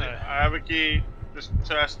 I have a key. Just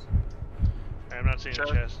chest. I'm not seeing a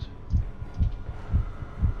chest.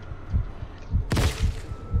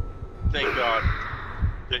 Thank God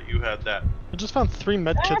that you had that. I just found 3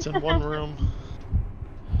 medkits in one room.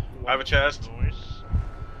 I have a chest. Noise.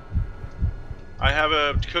 I have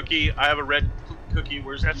a cookie. I have a red cookie.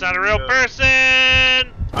 Where's That's the, not a real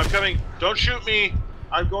person! I'm coming. Don't shoot me.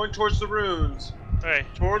 I'm going towards the runes. Hey,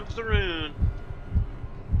 Towards the rune.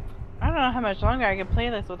 I don't know how much longer I can play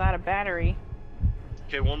this without a battery.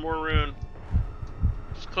 Okay, one more rune.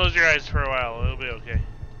 just close your eyes for a while. It'll be okay.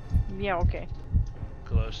 Yeah, okay.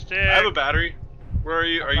 Glow stick. I have a battery. Where are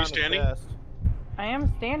you? Are you standing? I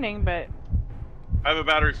am standing, but I have a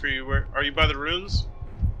battery for you. Where are you? By the runes?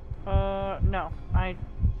 no. I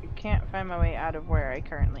can't find my way out of where I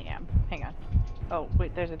currently am. Hang on. Oh,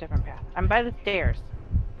 wait, there's a different path. I'm by the stairs.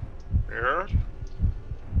 Here.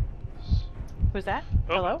 Who's that?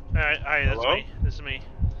 Oh, Hello? Hi, that's Hello? me. This is me.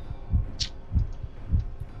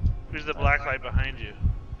 Who's the black light behind you?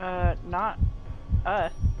 Not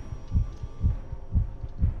us.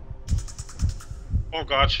 Oh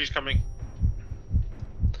God, she's coming.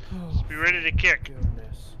 Just be ready to kick.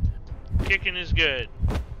 Goodness. Kicking is good.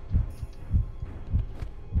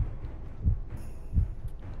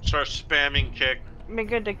 Start spamming kick. Be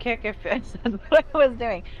good to kick if that's what I was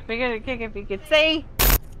doing. Be good to kick if you could say.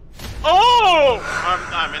 Oh!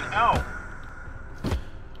 I'm in hell.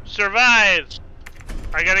 Survive!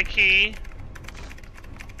 I got a key.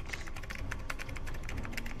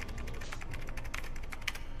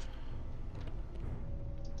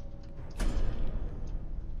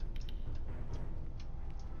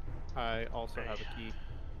 I also have a key.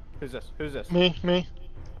 Who's this? Who's this? Me.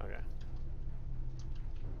 Okay.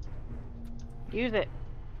 Use it.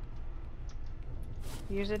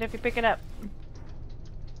 Use it if you pick it up.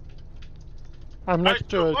 I'm next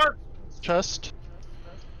to a survived. chest.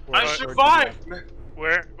 I survived.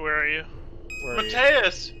 Where are you? Where are you?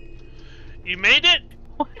 Mateus, You made it?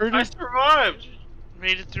 Where I did survived.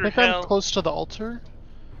 made it I through think I'm hell. close to the altar.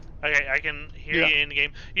 Okay, I can hear Yeah. you in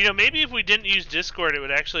game. You know, maybe if we didn't use Discord, it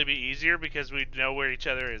would actually be easier because we'd know where each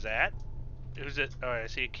other is at. Who's it? Oh, I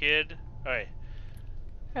see a kid. Alright,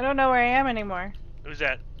 I don't know where I am anymore. who's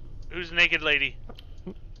that? Who's the naked lady?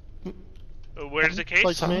 Where's the case?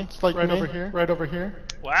 Like me. Like right over here. Right over here.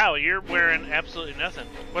 Wow, you're wearing absolutely nothing.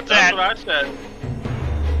 What's That's that? what I said.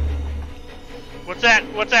 What's that?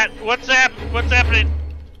 What's that? What's happening?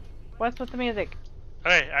 What's with the music?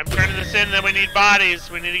 Okay, I'm turning this in, then we need bodies.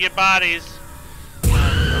 We need to get bodies. Good.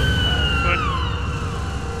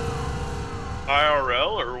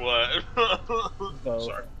 IRL or what? Both.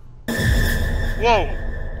 Sorry. Whoa!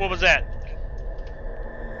 What was that?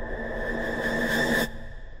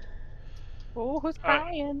 Oh, who's Alright,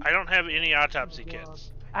 crying? I don't have any autopsy kits.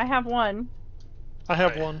 I have one. I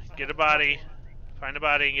have Alright, one. Get a body. Find a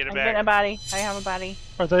body and get it I'm back. getting a body. I have a body.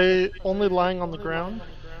 Are they only lying on the ground?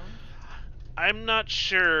 I'm not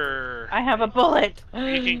sure. I have a bullet.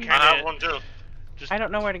 You can I kind have of one too. just, I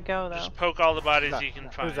don't know where to go though. just poke all the bodies Who's you can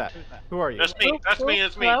that? find. Who's that? Who are you? That's me. That's me.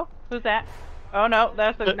 That's me. Hello? Who's that? Oh no,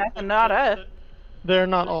 that's not us. They're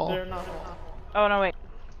not all. Oh no, wait.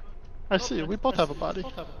 I see you. We both have a body.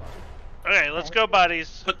 Okay, let's go,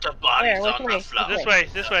 bodies. Put the bodies Where? Which on way? the floor. This way,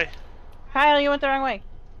 this way. Kyle, you went the wrong way.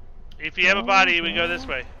 If you have a body, we go this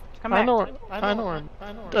way. Come I back. know where. I know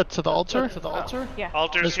where. To the altar. To the altar. Yeah.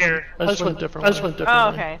 Altar's here. I just went different. I just went different. Oh,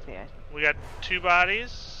 okay, I see it. We got 2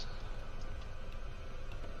 bodies.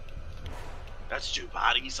 That's 2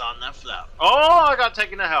 bodies on the floor. Oh, I got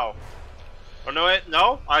taken to hell. Oh no, wait,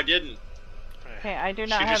 no, I didn't. Okay, I do She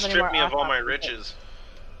not have just any more stripped me of all my autopsy kits. riches.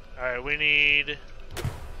 Alright, we need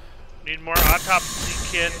more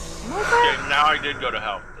autopsy kits. Okay, now I did go to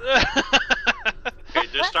hell. Okay,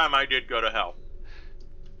 this time I did go to hell.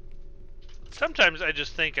 Sometimes I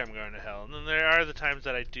just think I'm going to hell, and then there are the times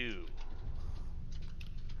that I do.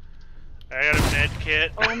 I got a med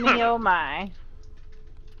kit. Oh me, oh my.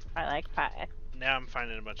 I like pie. Now I'm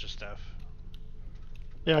finding a bunch of stuff.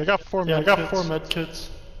 Yeah, I got 4 med. I got 4 med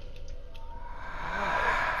kits.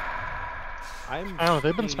 I don't know.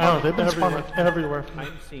 They've been spawning everywhere.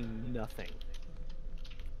 I'm seeing nothing.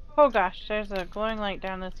 Oh gosh, there's a glowing light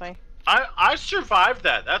down this way. I survived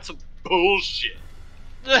that. That's bullshit.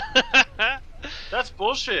 That's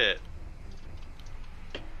bullshit.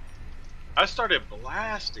 I started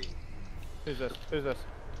blasting. Who's this? Who's this?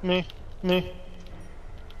 Me. Who's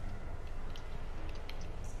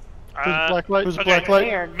Uh, black light? Who's okay. black light?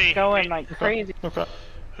 They are Me, going me. like crazy. Okay.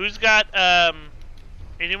 Who's got,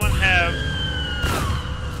 anyone have...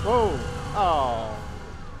 Whoa! Oh,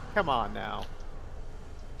 come on now.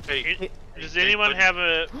 Hey, Does anyone have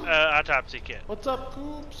a autopsy kit? What's up,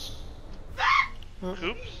 Coops?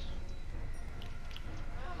 Oops.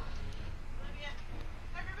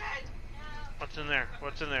 What's in there?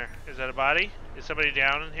 What's in there? Is that a body? Is somebody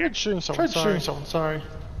down in here? Tried shooting someone. Sorry.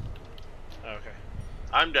 Okay.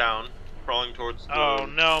 I'm down, crawling towards the... Oh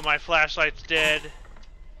no, my flashlight's dead.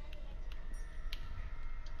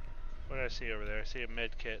 What do I see over there? I see a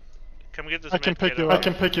med kit. Come get this I med can kit. pick you over up. I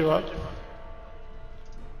here. can pick you up.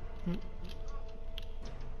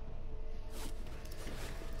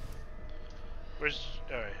 Where's...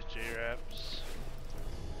 Alright, J-Raps.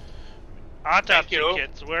 Autopsy you.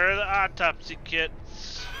 kits. Where are the autopsy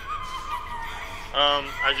kits?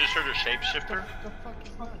 I just heard a shapeshifter.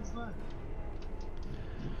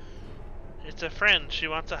 It's a friend. She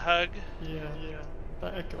wants a hug. Yeah.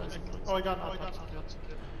 That echoes. Oh, I got an autopsy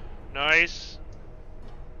kit. Nice.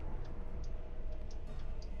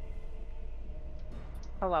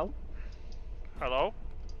 Hello? Hello?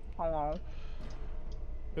 Hello?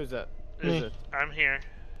 Who's that? Me. Who's it? I'm here.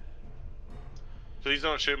 Please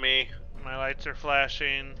don't shoot me. My lights are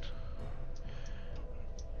flashing.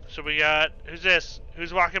 So we got... Who's this?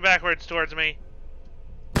 Who's walking backwards towards me?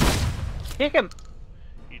 Kick him!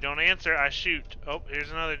 You don't answer, I shoot. Oh,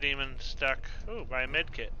 here's another demon stuck. Oh, by a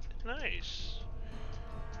med kit. Nice.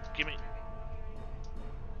 Give me...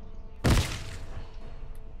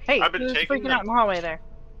 Hey, I've been who's taking freaking them. out in the hallway there?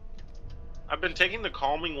 I've been taking the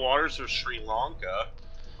calming waters of Sri Lanka.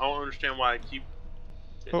 I don't understand why I keep...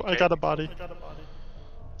 Oh, I got a body.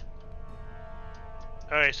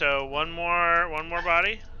 Okay, so one more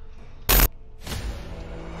body.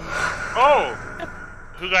 Oh!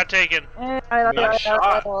 Who got taken? Got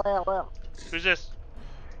shot. Who's this?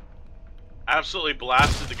 Absolutely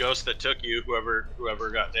blasted the ghost that took you, whoever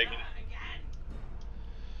got taken.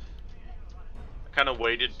 I kind of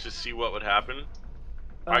waited to see what would happen.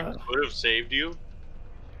 I could have saved you.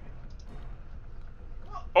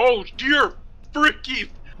 Oh dear freaking!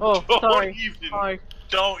 Oh, Don't sorry. even. Sorry.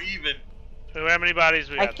 Don't even. Who? How many bodies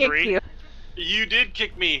we I got? kicked 3? you. You did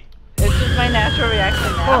kick me. It's just my natural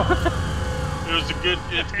reaction now. It's good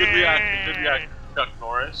reaction. Good reaction, Chuck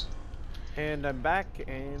Norris. And I'm back,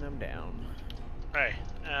 and I'm down. Alright.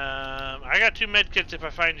 I got 2 medkits if I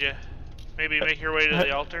find you. Maybe make your way to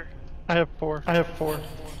the altar. I have 4. I have 4.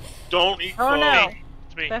 Don't eat Oh no,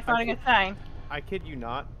 It's me. that's not a good sign. I kid you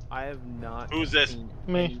not, I have not Who's this? seen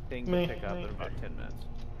Me. anything Me. to pick up Me. in about 10 minutes.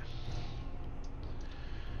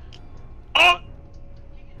 Oh!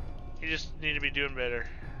 You just need to be doing better.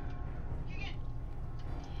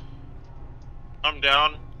 I'm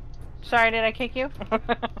down. Sorry, did I kick you?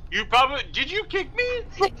 You probably did. You kick me?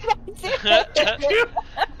 You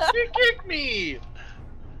kicked me.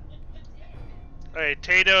 Alright,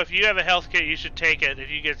 Tato, if you have a health kit, you should take it. If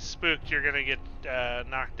you get spooked, you're gonna get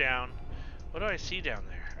knocked down. What do I see down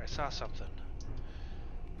there? I saw something.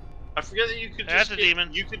 I forget that you could That's just a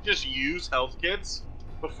demon. You could just use health kits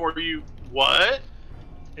before you. What?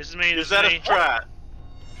 This is me. This Is that is a me. strat?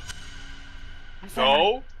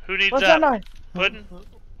 No. Who needs What's up? that noise? Puddin'?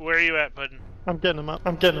 Where are you at, Puddin'? I'm getting him up.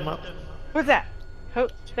 I'm getting him up. Who's that? Who?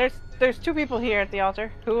 There's 2 people here at the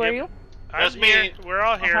altar. Who are Yep. you? That's I'm me. here. We're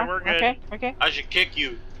all here. Uh-huh, We're good. Okay, okay. I should kick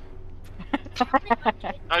you.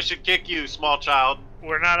 I should kick you, small child.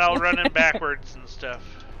 We're not all running backwards and stuff.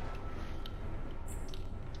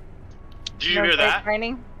 Did you No hear great that?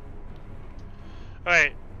 Training?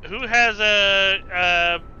 Alright, who has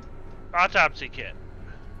a autopsy kit?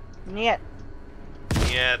 Yet.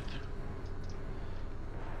 Yet.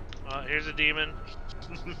 Here's a demon.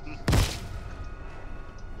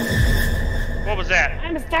 What was that?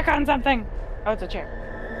 I'm stuck on something. Oh, it's a chair.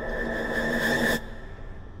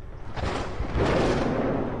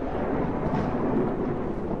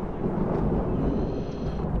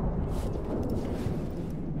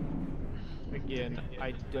 Again,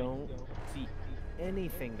 I don't see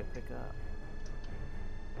anything to pick up.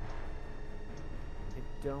 I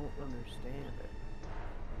don't understand it.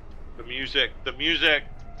 The music. The music.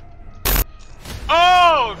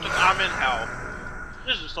 Oh! I'm in hell.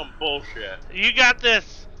 This is some bullshit. You got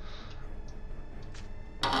this.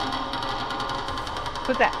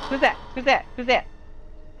 Who's that? Who's that? Who's that? Who's that?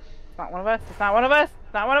 It's not one of us. It's not one of us.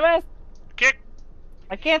 It's not one of us. Kick.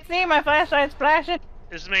 I can't see. My flashlight's flashing.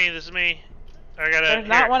 This is me. This is me. I gotta. There's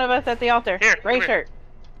not one of us at the altar. Here, Gray come here. shirt.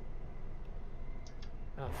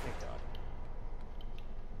 Oh, thank God.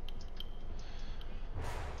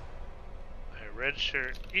 Red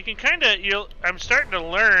shirt. You can kind of. I'm starting to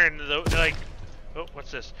learn though. Like, oh, what's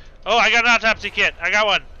this? Oh, I got an autopsy kit. I got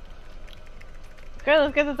one. Good.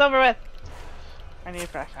 Let's get this over with. I need a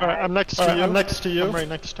flashlight. Alright, I'm next to you. I'm next to you. I'm right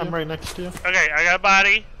next to you. I'm right next to you. Okay, I got a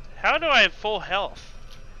body. How do I have full health?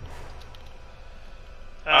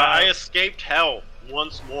 I escaped hell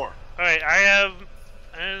once more. Alright, I have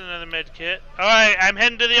another med kit. Alright, I'm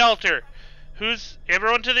heading to the altar.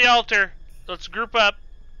 Everyone to the altar. Let's group up.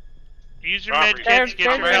 Use your med Robert, kits, get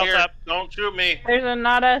there's your right health here. up. Don't shoot me. There's a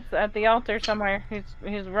not us at the altar somewhere.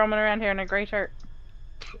 He's roaming around here in a gray shirt.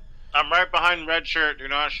 I'm right behind red shirt. Do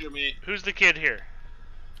not shoot me. Who's the kid here?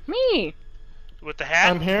 Me. With the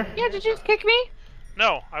hat? I'm here. Yeah. Did you just kick me?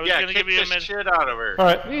 No, I was Yeah, gonna kick give you a the med. shit out of her.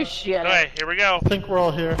 Alright, You shit. Alright, here we go. I think we're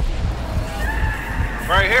all here.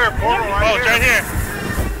 Right here, portal right Oh, here. it's right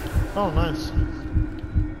here. Oh, nice.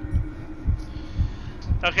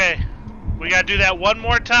 Okay, we gotta do that one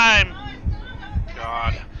more time.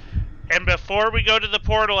 God. And before we go to the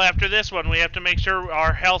portal after this one, we have to make sure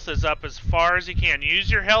our health is up as far as you can.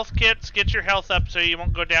 Use your health kits, get your health up so you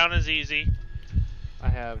won't go down as easy. I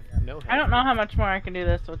have no help. I don't know how much more I can do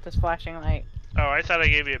this with this flashing light. Oh, I thought I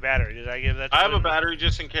gave you a battery. Did I give that to I have a you? battery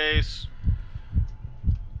just in case.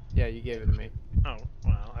 Yeah, you gave it to me. Oh,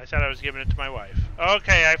 well, I thought I was giving it to my wife.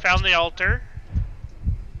 Okay, I found the altar.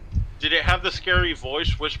 Did it have the scary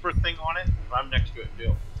voice whisper thing on it? I'm next to it,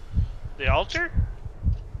 too. The altar?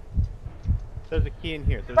 There's a key in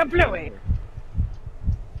here. There's A a key in bluey. here.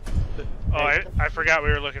 Oh, I forgot we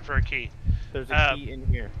were looking for a key. There's a key in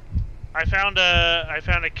here. I found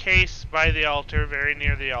a case by the altar, very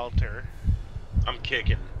near the altar. I'm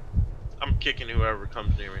kicking. I'm kicking whoever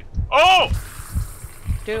comes near me. Oh!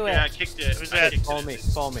 Do Yeah, I it. kicked it. Who's I that? kicked Follow it. me.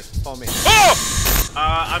 Follow me. Follow me. Oh!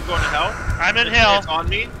 I'm going to hell. I'm in It's hell. on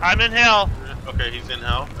me. I'm in hell. Okay, he's in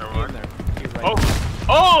hell. Never Key in mind. there. Key right Oh! there.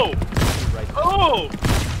 Oh! Key right there. Oh!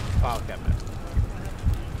 File cabinet.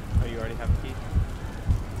 Oh, you already have a key?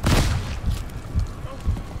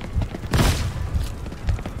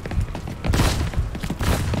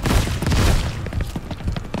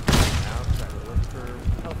 Now try to look for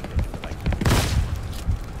health kits that I can.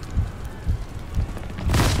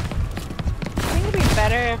 I think it'd be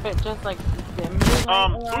better if it just like dimmed.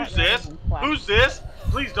 Who's this? Who's this?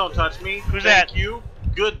 Please don't touch me. Who's Thank that? you.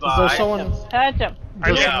 Goodbye. Is there someone? Touch him. Is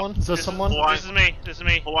there Yeah. someone? Is there someone? This is me. This is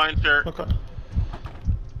me. Hawaiian shirt. Okay.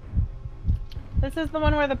 This is the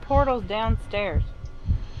one where the portal's downstairs.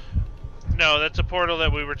 No, that's a portal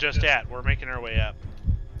that we were just at. We're making our way up.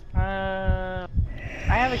 I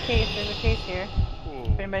have a case. There's a case here. Ooh.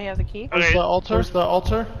 If anybody has a key. Where's Okay. the altar? Where's the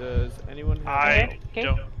altar? Does anyone have I Okay.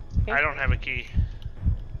 don't. Okay. I don't have a key.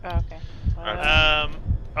 Oh, okay.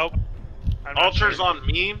 Oh. I'm not Altar's sure. on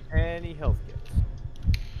me. any health kits?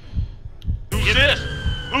 Who's this?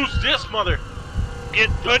 Who's this, mother? Get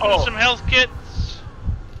put in Oh. some health kits.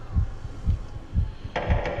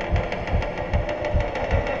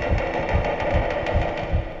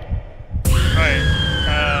 Alright.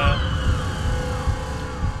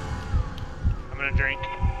 I'm gonna drink.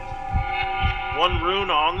 One rune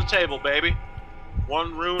on the table, baby.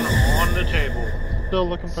 One rune on the table. Still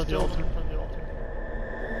looking for the altar.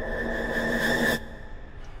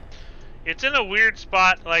 It's in a weird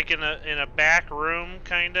spot, like in a back room,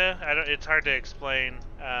 kinda. It's hard to explain.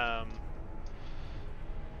 Yeah,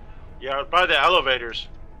 by the elevators.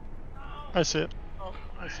 I see it.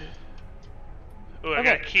 Ooh, I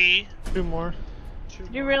got a Okay. key. Two more. Do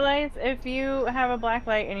you realize if you have a black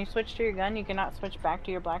light and you switch to your gun, you cannot switch back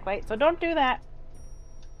to your black light? So don't do that.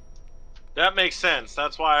 That makes sense.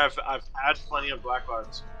 That's why I've had plenty of black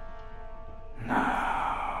lights. Oh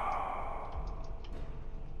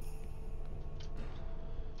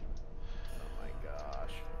my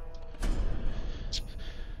gosh.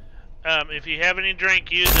 If you have any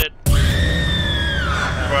drink, use it.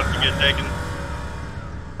 About to get taken.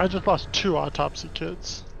 I just lost 2 autopsy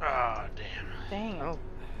kits. Oh, damn. Dang it.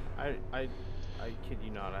 I don't. I kid you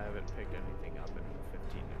not. I haven't picked anything up in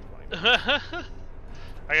 15 or 20 minutes.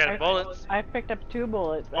 I got bullets. I picked up 2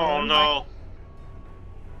 bullets. and Oh then no.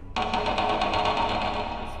 This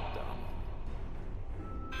is dumb.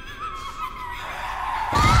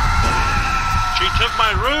 She took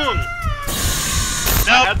my rune.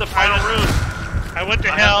 Nope, I had the final rune. I went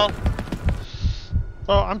to I hell.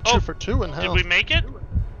 Oh, I'm 2 Oh, for 2 in Did hell. we make it?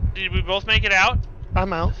 Did we both make it out?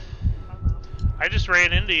 I'm out. I just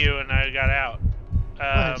ran into you and I got out.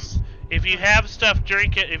 Nice. If you have stuff,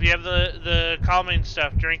 drink it. If you have the calming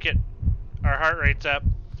stuff, drink it. Our heart rate's up.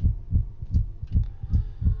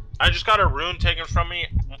 I just got a rune taken from me.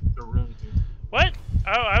 The rune. What?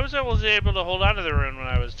 Oh, I was able to hold on to the rune when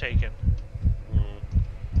I was taken.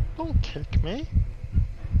 Don't kick me.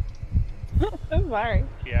 I'm sorry.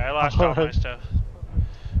 Yeah, I lost all my Alright. stuff.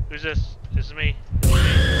 Who's this? This is me.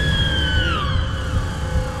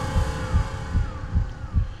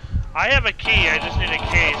 I have a key, I just need a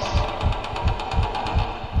case.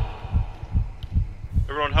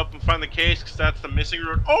 Everyone help him find the case, because that's the missing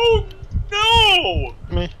rune. Oh no!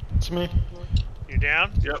 Me. It's me. You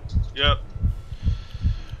down? Yep. Yep.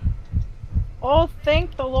 Oh,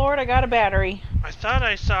 thank the Lord, I got a battery. I thought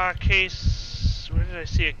I saw a case. Where did I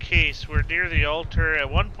see a case? We're near the altar. At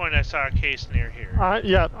one point, I saw a case near here.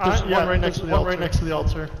 Yeah, there's one right next to the altar. Right next to the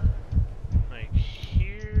altar. Like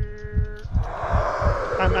here.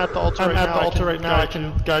 I'm at the altar right now. I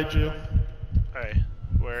can guide you. Alright.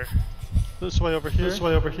 Where? This way over here. This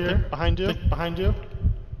way over here. Behind you. Behind you.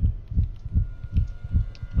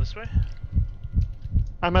 This way?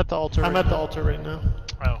 I'm at the altar. I'm at the altar right now.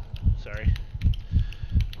 Oh, sorry.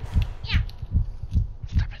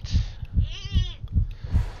 Stop it.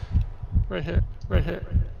 Right here. Right here.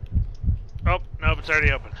 Oh, nope, it's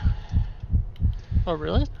already open. Oh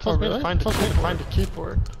really? Oh really? Find a key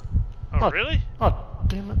for it. Oh, really? Oh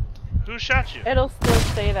damn it. Who shot you? It'll still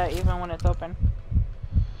say that even when it's open.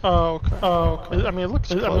 Oh okay. Oh okay. I mean it looks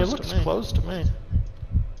close to me.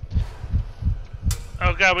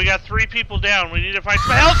 Oh god, we got 3 people down. We need to find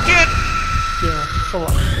some health kits! Yeah. It's a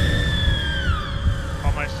lot.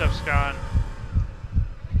 All my stuff's gone.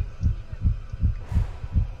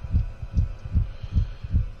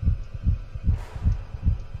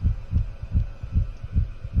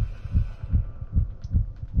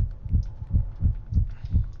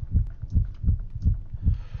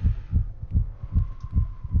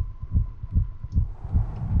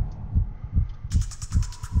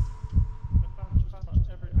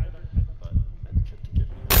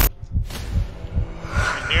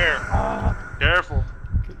 Here. Careful.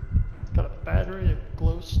 Got a battery, a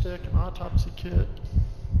glow stick, an autopsy kit.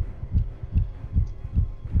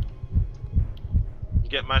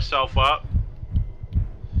 Get myself up.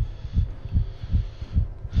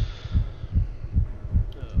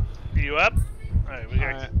 You up? Alright, we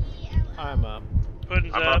got I'm up.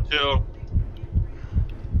 puddings I'm up. up too.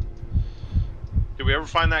 Did we ever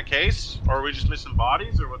find that case? Or are we just missing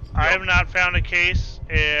bodies? Or what's the I deal? have not found a case,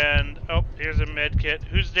 And oh, here's a med kit.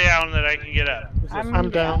 Who's down that I can get up? I'm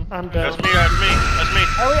down. I'm That's down. me. That's me. That's me.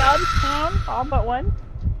 Are we all down? All but one?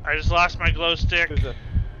 I just lost my glow stick. Who's a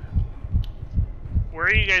Where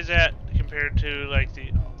are you guys at compared to like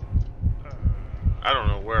the? I don't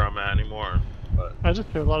know where I'm at anymore. But I just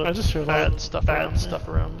hear a lot of bad stuff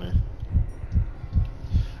around me.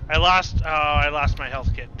 I lost. Oh, I lost my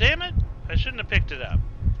health kit. Damn it! I shouldn't have picked it up.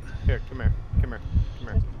 here? Come here. Come here. Come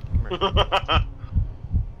here. Come here.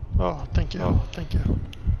 Oh, thank you. Oh, thank you.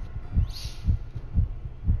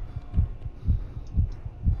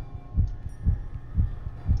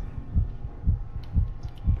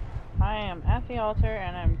 I am at the altar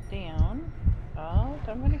and I'm down. Oh,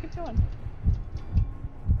 so I'm gonna keep going.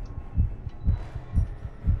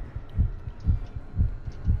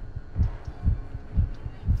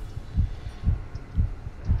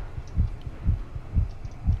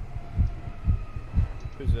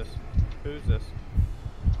 Who's this? Who's this?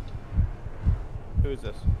 Who's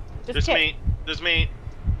this? this Kit. me. This me.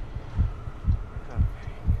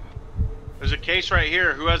 There's a case right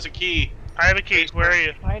here. Who has a key? I have a key. Where are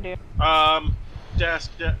you? I do.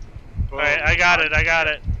 Desk. Oh, Alright, I got it. I got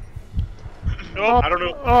it. Oh, I don't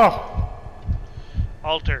know. Oh,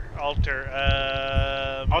 altar. I'll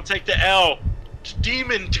take the L.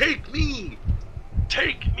 Demon, take me.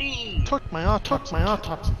 Take me. took my autopsy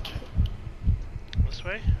kit. This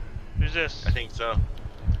way? Who's this? I think so.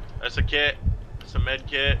 That's a kit. It's a med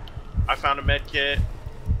kit. I found a med kit.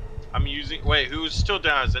 I'm using. Wait, who's still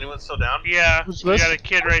down? Is anyone still down? Yeah, Who's we this? got a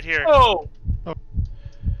kid right here. Oh.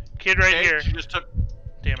 Kid right Okay, here. She just took.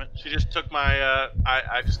 Damn it. She just took my.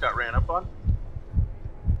 I just got ran up on.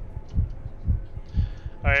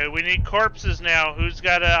 Alright, we need corpses now. Who's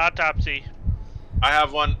got an autopsy? I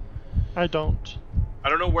have one. I don't. I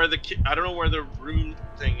don't know where the I don't know where the room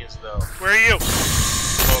thing is though. Where are you?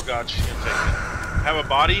 Oh god, she's gonna take me. Have a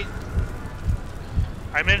body?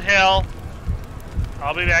 I'm in hell.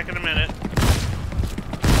 I'll be back in a minute.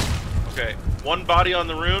 Okay, one body on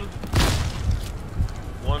the rune.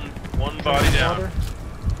 One body down. Water.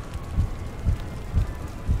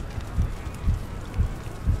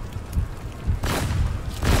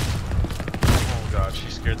 Oh god, she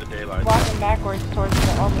scared the daylight. Walking backwards towards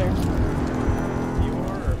the altar. You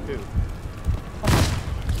are or who?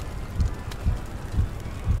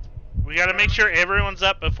 We gotta make sure everyone's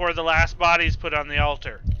up before the last body's put on the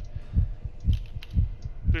altar.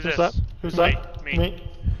 Who's this? That? Who's Me. that? Me.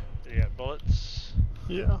 You got bullets?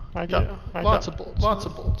 Yeah, I got lots of bolts. Lots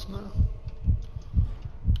of bolts now.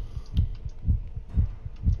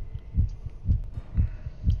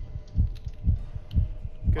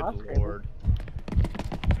 Good That's crazy. lord.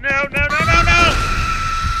 No, no, no, no, no!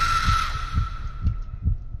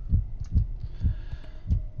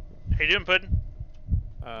 How you doing, Puddin'?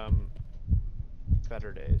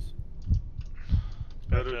 Better days.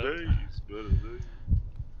 Better days, better days.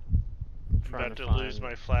 I'm I'm trying about to find... lose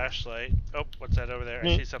my flashlight. Oh, what's that over there? I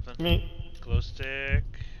Me. see something. Me. Glow stick.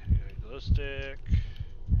 I got a glow stick.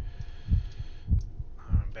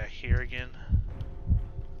 I'm back here again.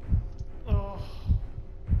 Oh.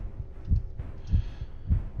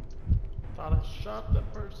 Thought I shot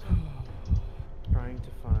that person. Trying to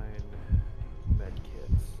find med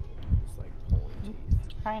kits. It's like pulling teeth.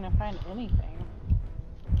 Trying to find anything.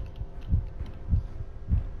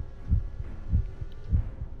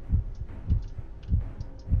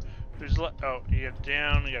 Who's oh, you got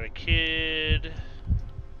down, you got a kid.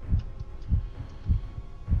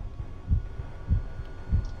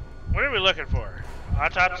 What are we looking for?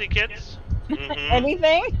 Autopsy kits? Mhm.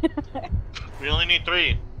 Anything? We only need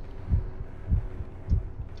 3.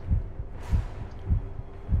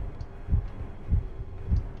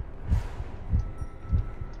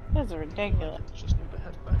 This is ridiculous. Just need to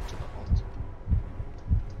head back to the altar.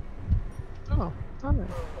 Oh, alright.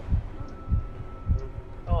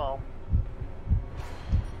 Oh.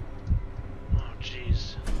 Oh,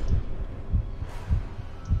 jeez.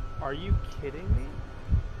 Are you kidding me?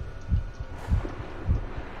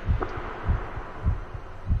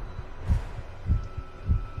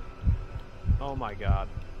 Oh my god.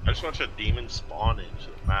 I just watched a demon spawn into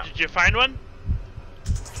the map. Did you find one?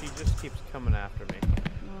 She just keeps coming after me.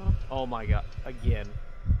 Mm. Oh my god. Again.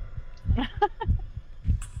 Good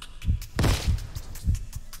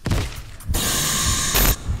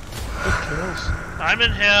kills. I'm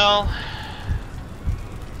in hell.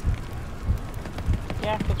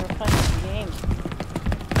 Yeah, because we're playing the game.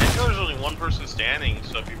 I think there's only one person standing,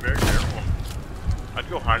 so be very careful. I'd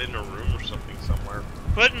go hide in a room or something somewhere.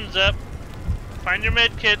 Puddin's up. Find your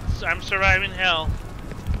med kits. I'm surviving hell.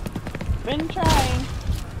 Been trying.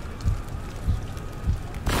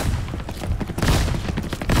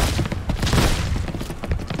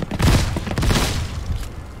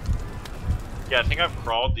 Yeah, I think I've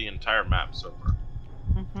crawled the entire map so far.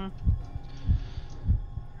 Mm-hmm.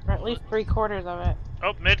 Or at least 3/4 of it.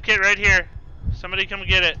 Oh, medkit right here. Somebody come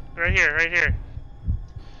get it. Right here, right here.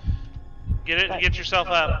 Get it and get yourself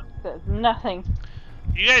up. There's nothing.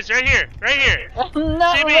 You guys, right here, right here.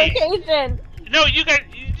 No See me? location. No, you guys.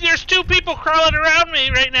 There's 2 people crawling around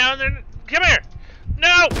me right now, and they're. Come here.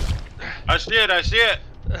 No. I see it. I see it.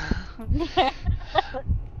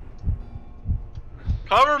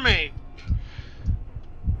 Cover me.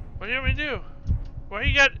 What do you want me to do? Why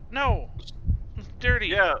you got no? It's dirty.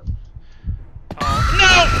 Yeah.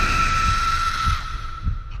 Oh,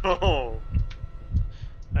 no. Oh.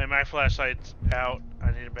 Hey, my flashlight's out.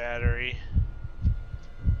 I need a battery.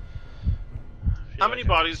 How many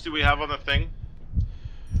bodies do we have on the thing?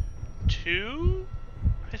 2,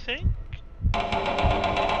 I think.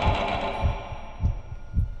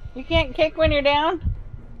 You can't kick when you're down?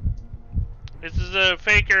 This is a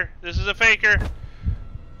faker. This is a faker.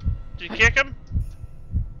 Did you kick him?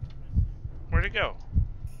 Where'd it go?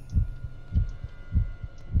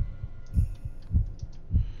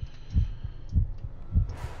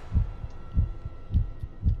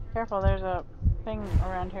 Careful, there's a thing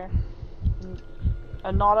around here.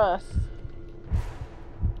 Not us.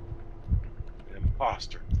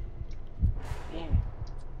 Imposter. Yeah.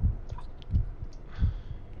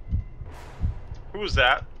 Who was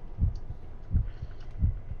that?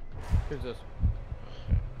 Who's this?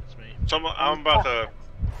 It's me. Someone. I'm about to.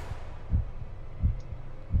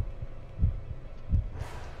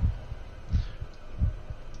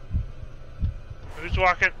 Who's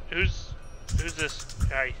walking? Who's this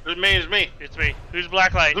guy? It's me. It's me. It's me. Who's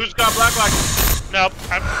blacklight? Who's got black light? Nope.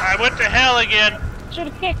 I went to hell again.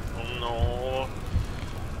 Should've kicked. Oh no.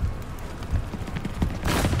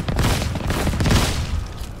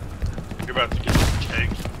 You're about to get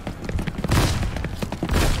tanked.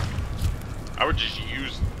 I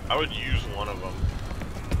would use one of them.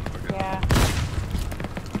 Okay. Yeah.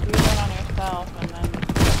 Use one on yourself and then.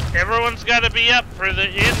 Everyone's got to be up for the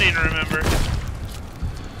ending. Remember?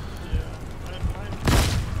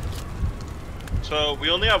 So we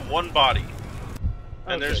only have one body,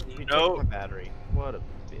 and there's You no. took my battery. What a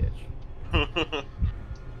bitch.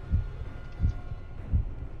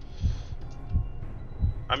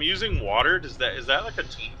 I'm using water. Is that like a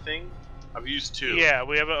team thing? I've used 2. Yeah,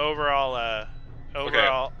 we have an overall.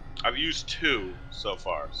 Overall. I've used 2 so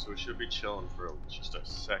far, so we should be chilling for just a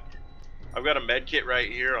second. I've got a med kit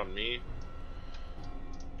right here on me.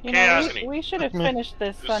 You Chaos. know, we should have finished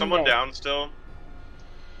this Is Sunday. someone down still?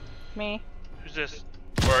 Me. Who's this?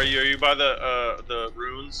 Or are you by the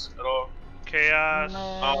runes at all? Chaos.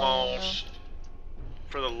 No. Oh,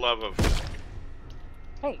 for the love of.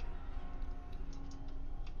 Hey.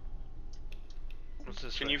 What's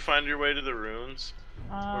this? Can way? you find your way to the runes?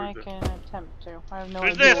 I can attempt to. I have no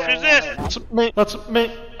Who's idea this? where Who's I am this? right now. That's me. That's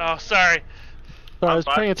me. Oh, sorry. I was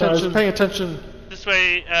paying attention. Paying attention. This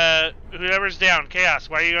way. Whoever's down. Chaos.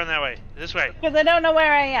 Why are you going that way? This way. Because I don't know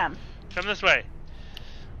where I am. Come this way.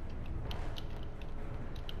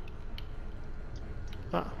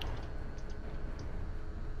 Ah.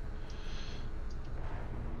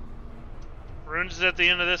 Runes is at the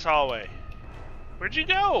end of this hallway. Where'd you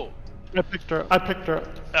go? I picked her up. I picked her up.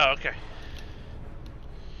 Oh, okay.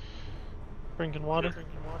 Drinking water.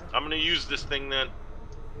 I'm gonna use this thing then.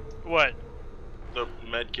 What? The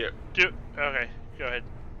med kit. Okay, go ahead.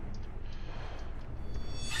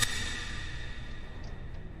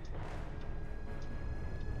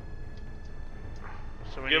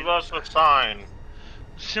 So we Give need- us a sign.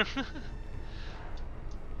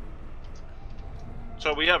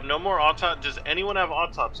 So we have no more autopsy. Does anyone have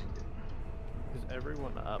autopsy kit? Is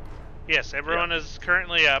everyone up? Yes, everyone is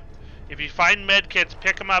currently up. If you find med kits,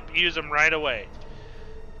 pick them up, use them right away.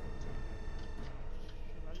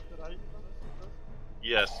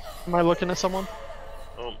 Yes. Am I looking at someone?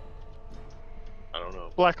 Oh. I don't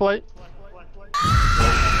know. Blacklight.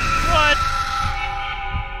 What?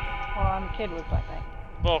 Well, I'm a kid with black eye.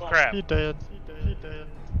 Bull crap. He dead. He dead.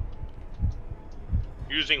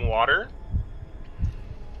 Using water?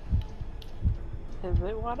 Is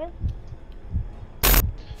it water?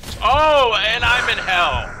 Oh, and I'm in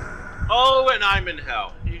hell. Oh, and I'm in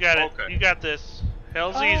hell. You got it. Okay. You got this.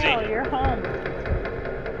 Hell's Oh, easy. you're home.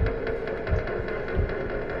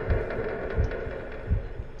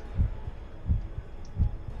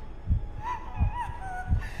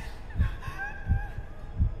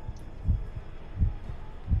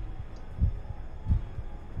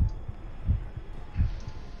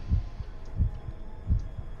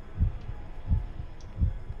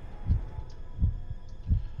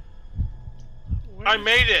 I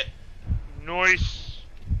made it. Nice.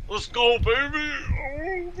 Let's go, baby!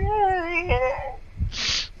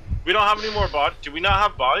 We don't have any more bodies. Do we not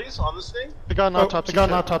have bodies on this thing? I got an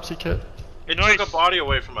autopsy kit. It Nice. took a body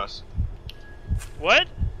away from us. What?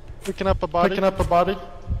 Picking up a body.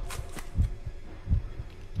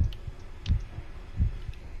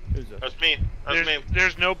 Who's that? That's me. That's me.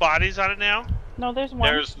 There's no bodies on it now? No, there's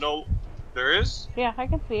one. There's no... There is? Yeah, I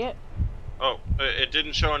can see it. Oh, it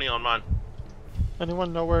didn't show any on mine.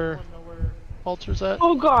 Anyone know where Walter's at?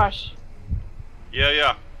 Oh gosh!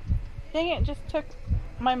 Yeah. Dang it, just took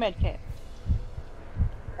my med kit.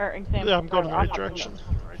 Or example. Yeah, I'm going in the right direction.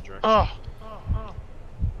 Oh,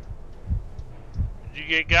 Did you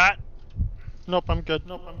get got? nope, I'm good.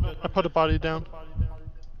 I put a body down.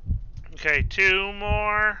 Okay, two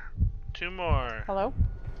more. Hello?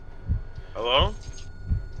 Hello?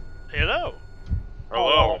 Hello.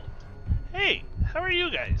 Hello? Hey, how are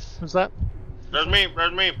you guys? Who's that? That's me.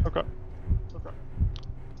 Okay.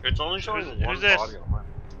 It's only showing Who's one this? body on mine.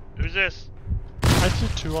 Who's this? I see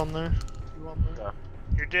 2 on there.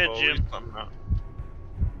 You're dead, Well, at Jim. least I'm not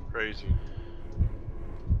crazy.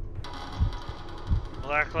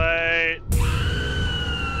 Black light.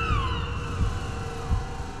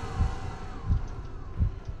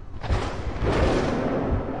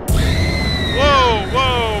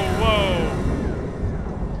 Whoa!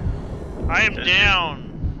 I am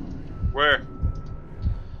down. Where?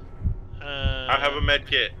 Uh, I have a med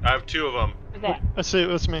kit. I have 2 of them. Who's that? I see it,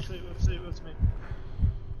 that's me.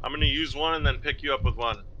 I'm gonna use one and then pick you up with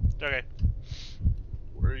one. Okay.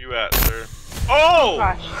 Where are you at, sir? Oh!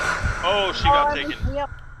 Gosh. Oh, she got Oh, taken. Yep.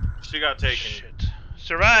 She got taken. Shit.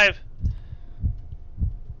 Survive.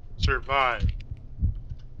 Survive.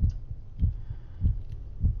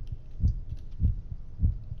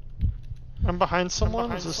 I'm behind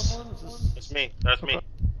someone? Is this... That's me. That's me. Okay.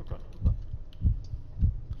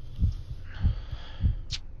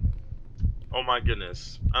 Oh my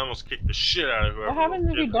goodness. I almost kicked the shit out of whoever. What happens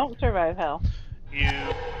if you did don't survive hell? You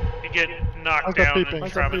get knocked I've got down peeping.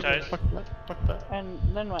 and traumatized. Fuck that. And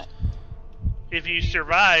then what? If you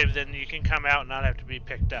survive, then you can come out and not have to be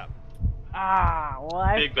picked up. Ah, well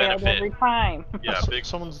I Big failed benefit. every time. Yeah, big.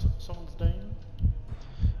 Someone's down.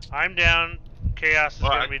 I'm down. Chaos is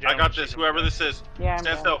Well, gonna be down. I got when she this. comes Whoever back. this is. Yeah, I'm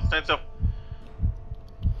Stand down. still. Stand still.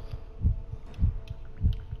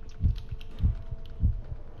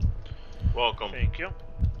 Welcome. Thank you.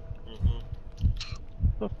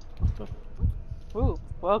 Ooh,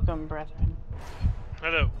 welcome, brethren.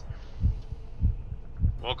 Hello.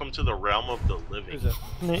 Welcome to the realm of the living. Who's that?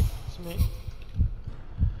 Me. It's me.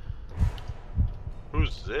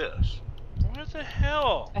 Who's this? What the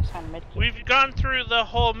hell? That's on medkit. We've gone through the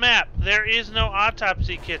whole map. There is no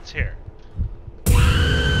autopsy kits here.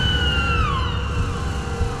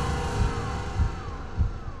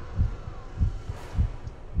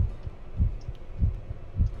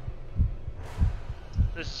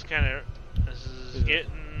 This is kind of. This is Who's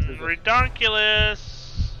getting this?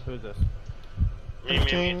 redonkulous. Who's this?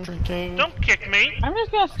 Drinking. Don't kick me. I'm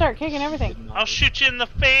just gonna start kicking everything. I'll shoot you in the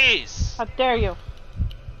face. How dare you?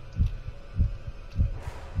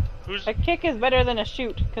 Who's. A kick is better than a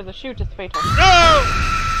shoot, because a shoot is fatal. No!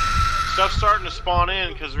 Stuff's starting to spawn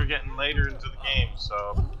in because we're getting later into the game,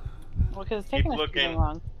 so. Well, because it's taking us too looking.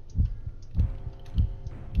 long.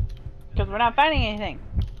 Because we're not finding anything.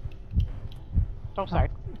 Oh, sorry.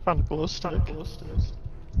 Found a glow stick.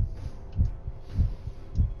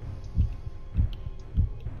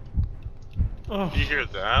 Oh. Did you hear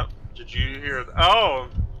that? Did you hear that? Oh!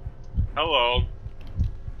 Hello.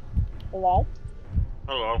 Hello?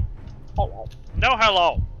 Hello. Hello? No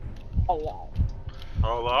hello. Hello?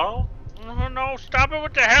 Hello? Oh, no, stop it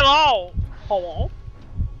with the hello. Hello?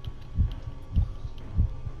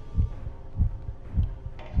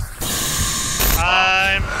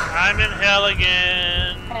 I'm in hell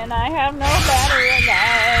again. And I have no battery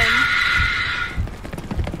again.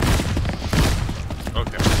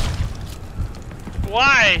 Okay.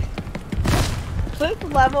 Why? This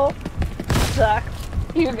level sucks.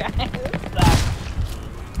 You guys suck.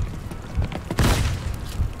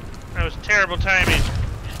 That was terrible timing.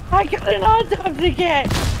 I got an autopsy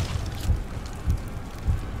kit!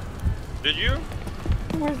 Did you?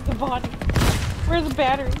 Where's the body? Where's the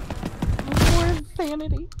battery? Where's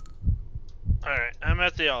sanity? Alright, I'm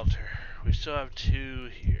at the altar. We still have 2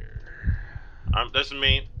 here. Doesn't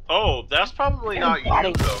mean. Oh, that's probably Your not body.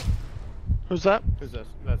 you, though. Who's that? Who's this?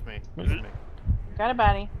 That's me. That's me. Got a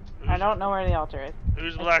body. I don't know where the altar is.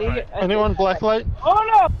 Who's I black see- light? I see- Anyone blacklight? Oh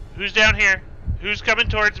no! Who's down here? Who's coming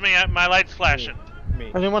towards me? My light's flashing.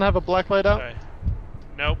 Me. Anyone have a blacklight out? Okay.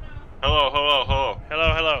 Nope. Hello, hello, hello.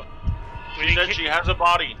 Hello, hello. We She need said she has a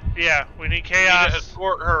body. yeah, we need We need to chaos.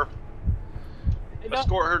 escort her.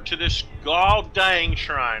 Escort her to this god dang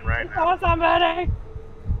shrine right now. Call somebody.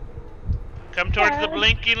 Come towards the Okay.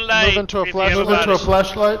 blinking light. Move into a if you flash. have Move body. into a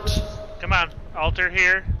flashlight. Come on, altar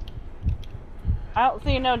here. I don't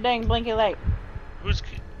see no dang blinky light. Who's?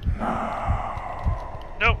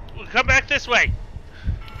 No, come back this way.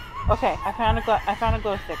 Okay, I found a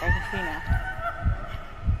glow stick. I can see now.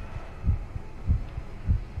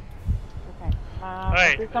 Okay.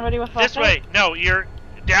 Alright, I see somebody with This flashlight. way. No, you're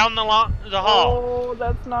down the hall. Oh,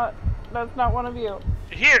 that's not one of you.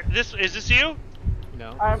 Here, is this you?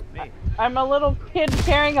 No, I'm it's me. I'm a little kid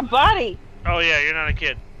carrying a body. Oh yeah, you're not a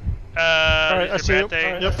kid. Alright, I these see are you.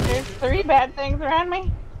 bad things. Yep. There's 3 bad things around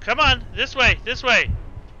me. Come on, this way, this way.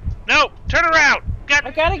 No, turn around.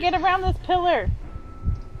 I gotta get around this pillar.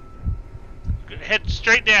 Head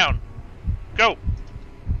straight down. Go.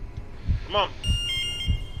 Come on.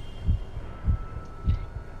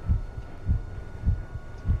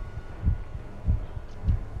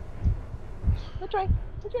 Which way?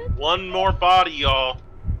 Which way? One more body, y'all.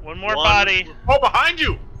 One more body. Oh, behind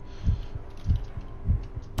you!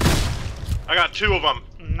 I got 2 of them.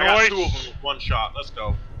 I got Nice. 2 of them with 1 shot. Let's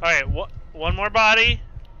go. Alright, one more body.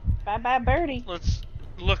 Bye bye birdie. Let's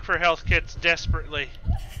look for health kits desperately.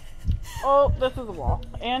 Oh, this is a wall.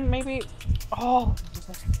 And maybe. Oh.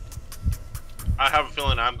 I have a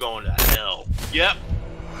feeling I'm going to hell. Yep.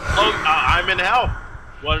 Oh, I'm in hell.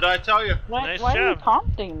 What did I tell you? Why, Nice why are you job.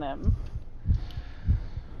 taunting them?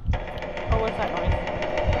 Oh, what's that noise?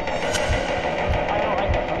 I don't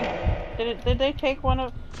like that noise. Did they take one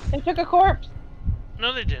of? They took a corpse.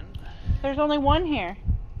 No, they didn't. There's only one here.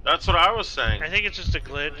 That's what I was saying. I think it's just a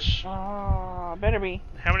glitch. Oh, better be.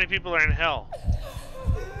 How many people are in hell?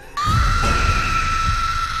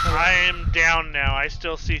 I am down now. I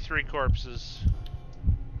still see 3 corpses.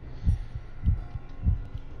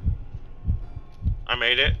 I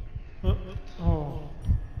made it. Oh.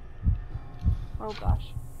 Oh gosh.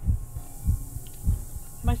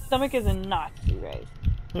 My stomach is in knots, you guys.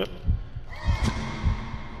 Yep.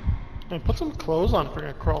 Hey, put some clothes on if we're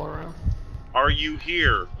gonna crawl around. Are you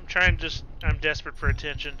here? I'm desperate for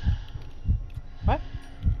attention. What?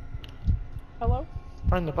 Hello?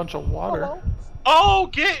 Find a bunch of water. Hello? Oh,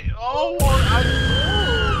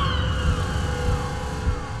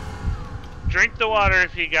 Drink the water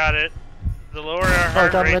if you got it. The lower our Oh, I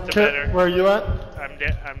heart got rate, med the kit. better. Where are you at?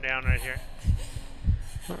 I'm down right here.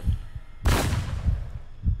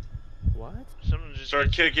 What? Someone just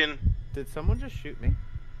Start kicking. Did someone just shoot me?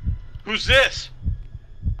 Who's this?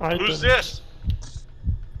 I Who's didn't. this?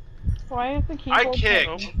 Why is the keyboard? I Oh.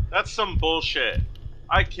 kicked. That's some bullshit.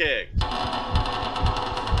 I kicked.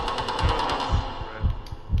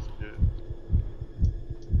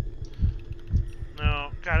 No,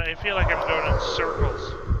 God, I feel like I'm going in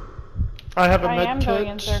circles. I have a I med am kit. going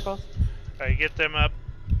in circles. Alright, get them up.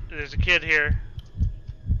 There's a kid here.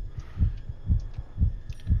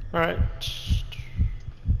 Alright.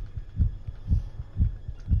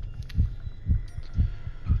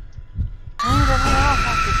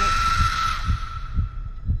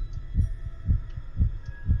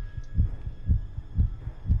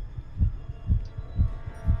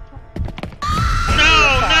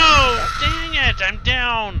 No! Dang it! I'm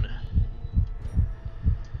down!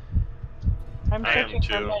 I'm I am searching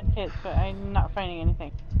for too. med kits, but I'm not finding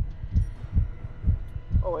anything.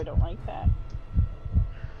 Oh, I don't like that.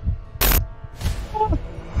 Oh,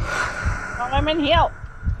 I'm in hell.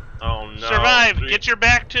 Oh no. Survive! 3 Get your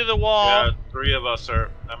back to the wall! Yeah, 3 of us are.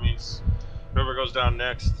 That means whoever goes down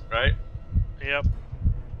next, right? Yep.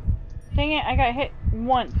 Dang it, I got hit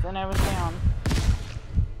once and I was down.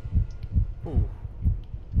 Ooh.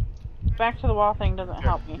 Back to the wall thing doesn't Here,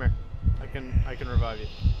 help me. come here. I can revive you.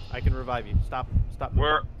 I can revive you. Stop moving.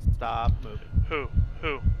 Where? Stop moving.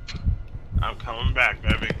 Who? I'm coming back,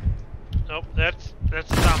 baby. Nope, that's a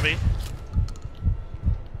zombie.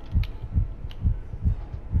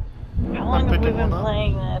 How long have we picking been one up.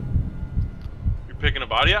 playing this? You're picking a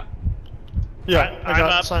body up? Yeah, I I'm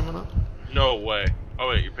got up. Simon up. No way. Oh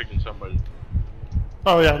wait, you're picking somebody.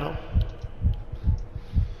 Oh yeah, no.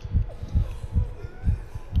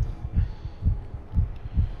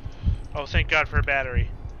 Oh, thank God for a battery.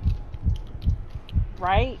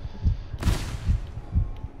 Right?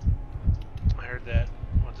 I heard that.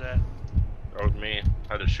 What's that? That was me.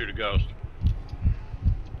 I had to shoot a ghost.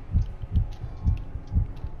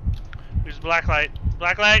 Who's blacklight?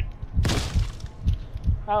 Blacklight!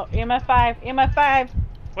 Oh, EMF 5. EMF 5.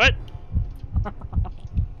 What?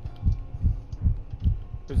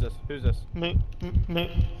 Who's this? Me.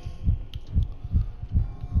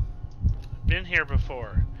 Been here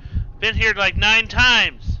before. Been here like 9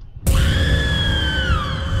 times. I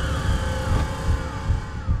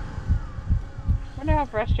wonder how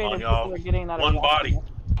frustrated y'all. people are getting that. One body.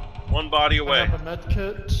 One body I away. have a med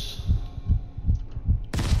kit.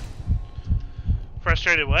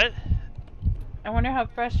 Frustrated what? I wonder how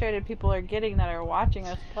frustrated people are getting that are watching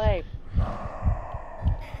us play.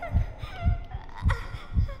 I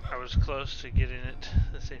was close to getting it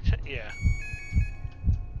at the same time. Yeah.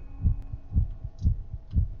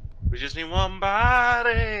 We just need one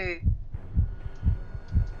body.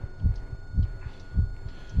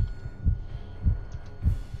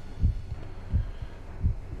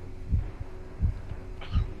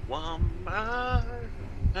 One body.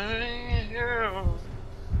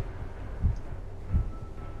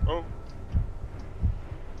 Oh,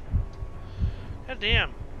 God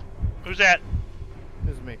damn. Who's that?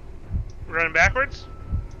 This is me. Running backwards?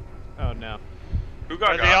 Oh no. who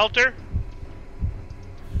By got the altar?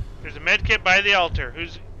 There's a med kit by the altar.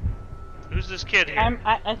 Who's this kid here?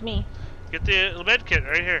 That's me. Get the med kit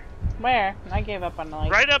right here. Where? I gave up on the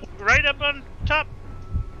light. Right up on top.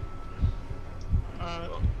 I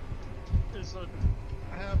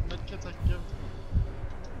have med kits I can give.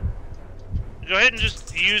 Go ahead and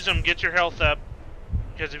just use them. Get your health up.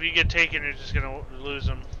 Because if you get taken, you're just gonna lose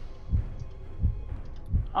them.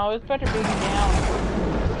 Oh, it's better being down.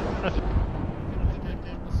 I think I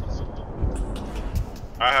gave this also.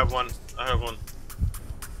 I have one.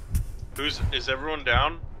 Is everyone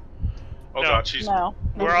down? Oh No. god, she's. No.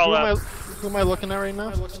 We're all up. Who am I looking at right now?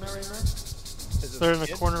 Is They're in the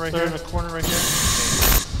kid? corner right here. In the corner right here.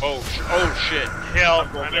 Oh shit. Hill.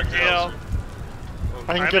 I'm going I'm back in to Hill. house.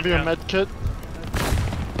 I can I'm give in you a town. med kit.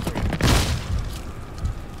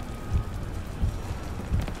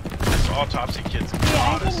 This autopsy kit's Yeah,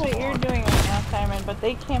 I gotta think what you're spawn. doing right now, Simon, but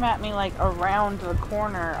they came at me like around the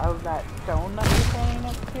corner of that stone that you're standing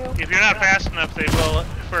next to. If you're not fast enough, they will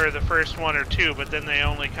for the first 1 or 2, but then they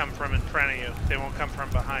only come from in front of you. They won't come from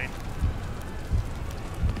behind.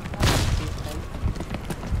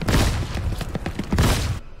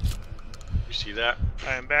 You see that?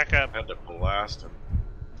 I am back up. I had to blast him.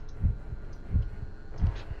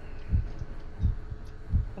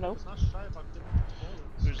 Hello? It's not shy about giving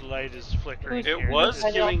bullets. Whose light is flickering It here? It was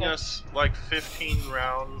By the giving altar. us like 15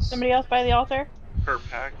 rounds Somebody else by the altar? per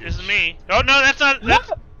package. This is me. Oh no, that's not. That's,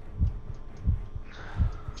 No!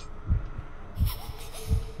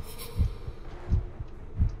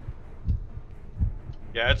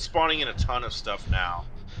 Yeah, it's spawning in a ton of stuff now.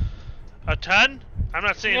 a ton? I'm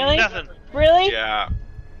not seeing Really? nothing. Really? Yeah,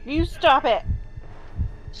 You stop it.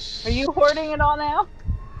 Are you hoarding it all now?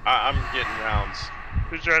 I'm getting rounds.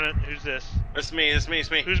 Who's running? Who's this? It's me.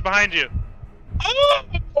 Who's behind you?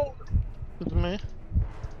 Is it me?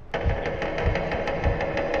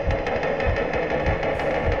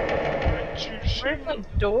 Where's the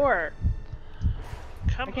door?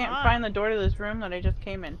 Come I can't on. find the door to this room that I just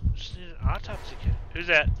came in. Just need an autopsy kit. Who's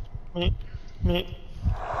that? Me.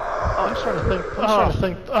 Oh, I'm trying to think. I'm trying to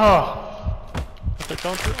think. Oh. Okay,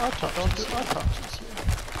 don't do autopsies. Don't do autopsies here.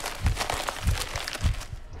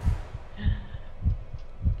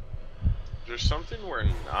 There's something we're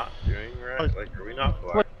not doing right. Like, are we not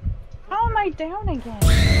black? What? how am I down again? Oh,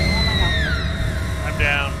 my health. I'm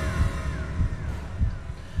down.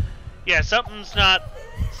 Yeah, something is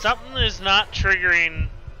not triggering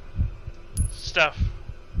stuff.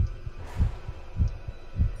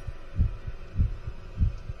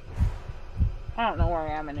 I don't know where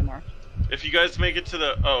I am anymore. If you guys make it to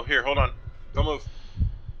the, oh here, hold on, don't move.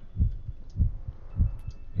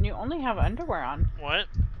 And you only have underwear on. What?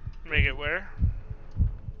 Make it where?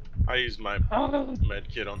 I used my Oh, med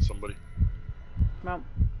kit on somebody. nope.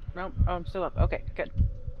 Nope. Oh, I'm still up. Okay, good.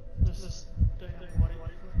 This is damn white.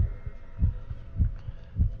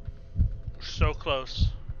 We're so close.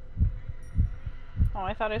 Oh,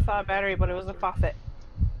 I thought I saw a battery, but it was a faucet.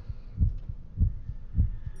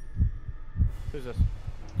 Who's this?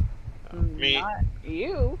 Me. Not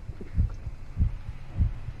you.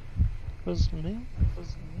 Was me?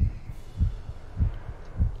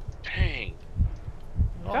 Dang.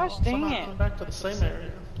 Gosh, so dang now it. I'm back to the same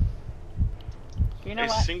area. You know A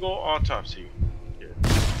what? single autopsy kit.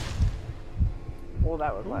 Well,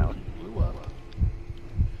 that was loud. Blew up.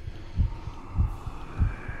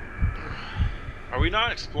 Are we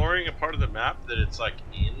not exploring a part of the map that it's like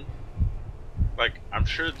in? Like, I'm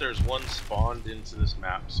sure that there's one spawned into this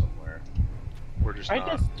map somewhere. We're just I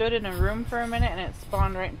not. just stood in a room for a minute and it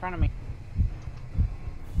spawned right in front of me.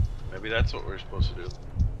 Maybe that's what we're supposed to do.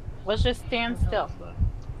 Let's just stand still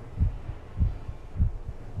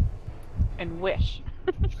and wish.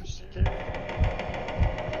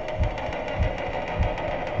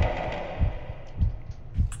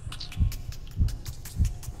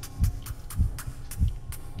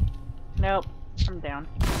 Nope. I'm down.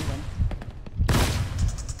 I'm done.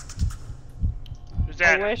 Who's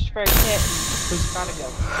that? I wish for a kitten. Gotta go.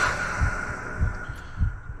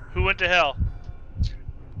 Who went to hell?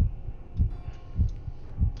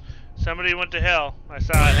 Somebody went to hell. I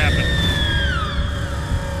saw it happen.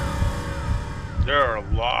 There are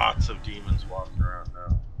lots of demons walking around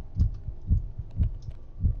now.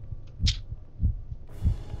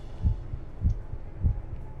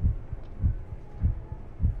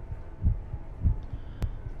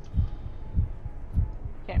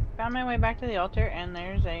 Okay, found my way back to the altar, and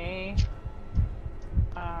there's a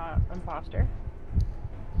imposter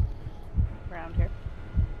around here.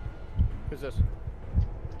 Who's this?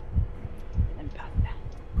 Imposter.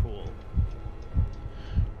 Cool.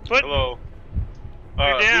 But Hello.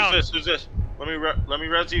 You're down. Who's this? Who's this? Let me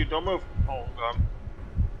res you. Don't move. Oh God.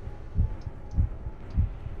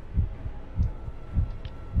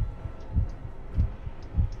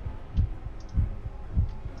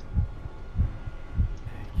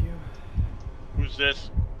 Thank you. Who's this?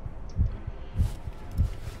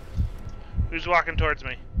 who's walking towards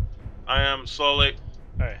me? I am slowly.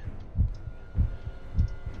 Alright.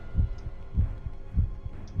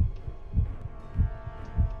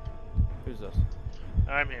 Who's this?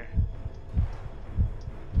 I'm here.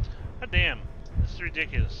 God damn. This is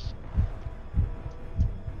ridiculous.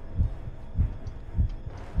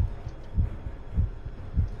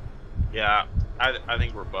 Yeah, I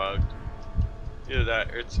think we're bugged. Either that,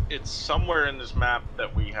 it's somewhere in this map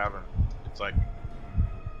that we haven't. It's like,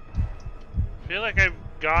 I feel like I've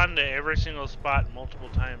gone to every single spot multiple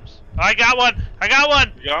times. Oh, I got one! I got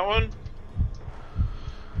one! you got one?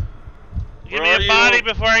 Give Where me are a body you?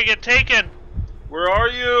 before I get taken. Where are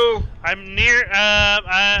you? I'm near.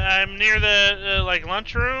 I'm near the like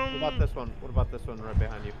lunchroom. What about this one? What about this one right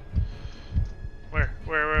behind you? Where?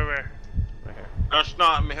 Right here. That's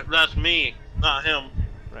not me. That's me, not him.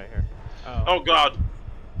 Right here. Oh. Oh God,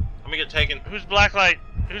 let me get taken. Who's Blacklight?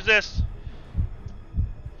 Who's this?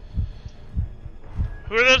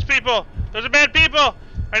 Who are those people? Those are bad people.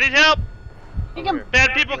 I need help. You Over can here. Bad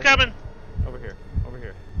people coming. Over here. Over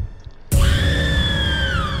here.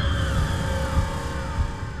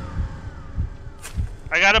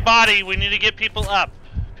 I got a body. We need to get people up.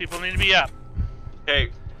 People need to be up. Hey,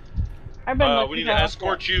 I've been looking we need to past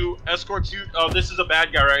escort you. Escort you. Oh, this is a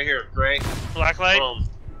bad guy right here. Great. Blacklight. Boom.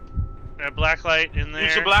 Blacklight in there.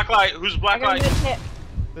 Who's the black light? Who's I got a black light? good hit.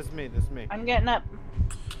 This is me. This is me. I'm getting up.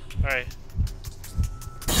 All right.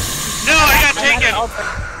 No, I got I'm at the taken. altar.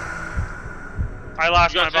 I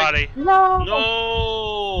lost You my got body. No.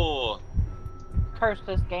 No. Curse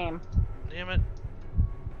this game. Damn it.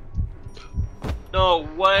 No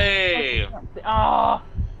way. Oh.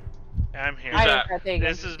 I'm here. I that? just got taken.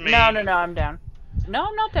 This is me. No, I'm down. No,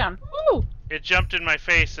 I'm not down. Woo! It jumped in my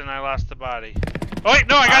face and I lost the body. Oh wait,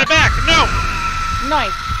 no, I got it back. No.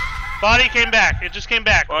 Nice. Body came back. It just came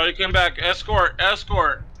back. Oh, he came back. Escort.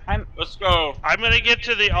 Escort. I'm. Let's go. I'm gonna get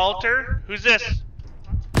to the altar. Who's this?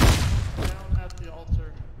 Down at the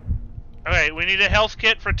altar. Okay, we need a health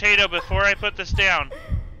kit for Tato before I put this down.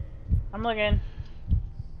 I'm looking.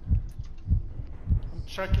 I'm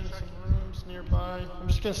checking some rooms nearby. I'm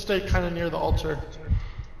just gonna stay kind of near the altar.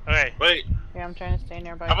 Okay. Wait. Yeah, I'm trying to stay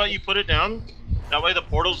nearby. How about you put it down? That way the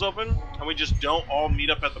portal's open, and we just don't all meet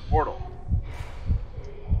up at the portal.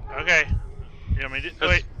 Okay. You want me to?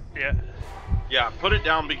 Wait. Yeah. Yeah, put it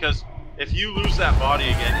down because if you lose that body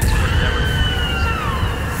again, it's forever.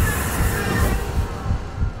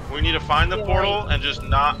 We need to find the Yeah. portal and just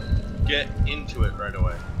not get into it right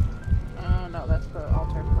away. Oh no, that's the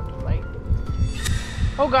altar for the light.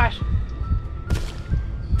 Oh gosh.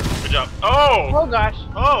 Good job. Oh! Oh gosh.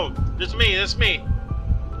 Oh! This is me, this is me.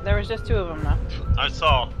 There was just two of them though. I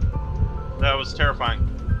saw. That was terrifying.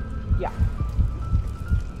 Yeah.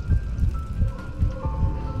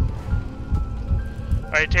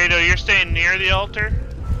 Alright, Tato, you're staying near the altar?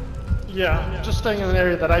 Yeah, I'm just staying in an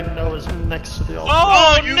area that I know is next to the altar.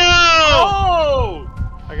 Oh, you... no! Oh!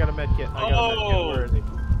 I got a med kit. I got a med kit. Where is he?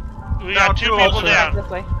 We Now got two two people altars. down. This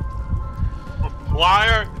way.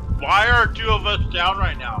 Why are two of us down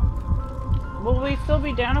right now? Will we still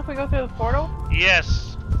be down if we go through the portal?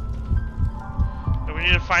 Yes. And we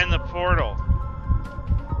need to find the portal.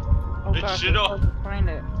 Oh It gosh, should we're al- supposed to find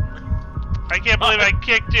it. I can't believe I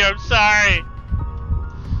kicked you. I'm sorry.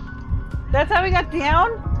 That's how we got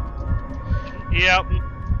down? Yep.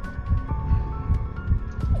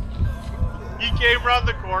 He came around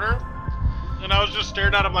the corner, and I was just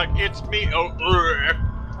staring at him like, it's me. Oh,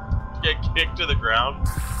 get kicked to the ground.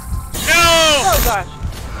 No! Oh gosh.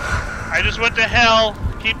 I just went to hell.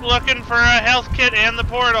 Keep looking for a health kit and the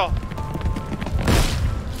portal.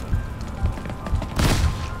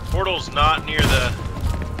 Portal's not near the.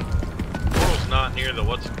 Portal's not near the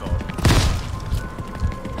what's it called?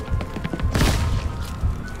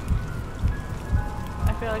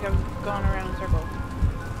 I feel like I'm going around in circles.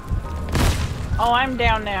 Oh, I'm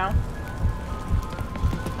down now.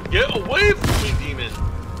 Get away from me, demon!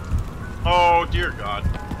 Oh dear God.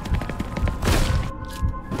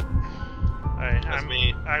 Alright, That's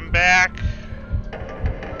me. I'm back.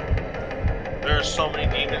 There are so many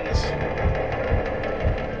demons.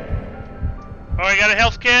 Oh, I got a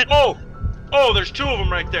health kit. Oh! Oh, there's 2 of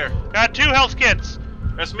them right there. Got 2 health kits.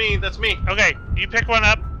 That's me, that's me. Okay, you pick one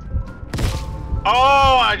up.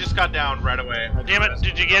 Oh, I just got down right away. Damn it,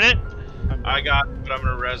 did you get it? I got it, but I'm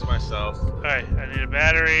gonna res myself. Alright, I need a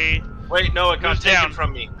battery. Wait, no, it got Who's taken down?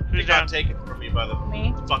 from me. Who's It got down? taken from me by the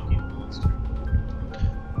Me? fucking monster.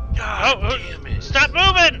 God Oh, damn it. stop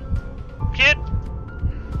moving! Kid!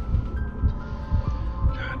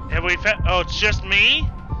 Have we found... Oh, it's just me?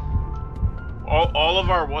 All of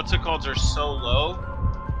our what's it called are so low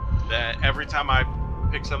that every time I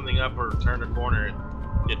pick something up or turn a corner, it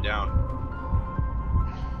get down.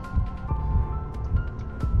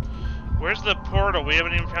 Where's the portal? We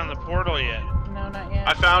haven't even found the portal yet. No, not yet.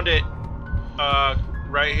 I found it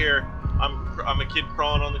right here. I'm a kid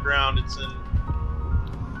crawling on the ground. It's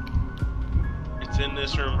in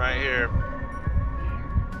this room right here.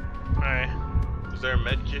 Alright. Is there a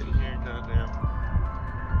med kit in here? Goddamn.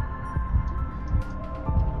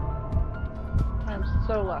 I'm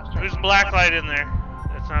so lost right Who's now. blacklight in there?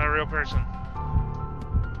 That's not a real person.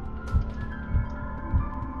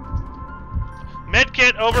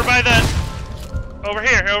 Medkit over by the... Over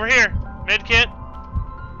here. Medkit.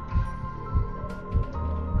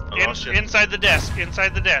 Oh, shit. Inside the desk.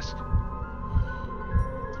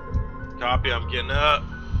 Copy, I'm getting up.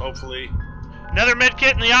 Hopefully. Another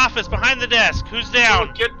medkit in the office behind the desk. Who's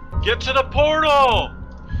down? Get to the portal!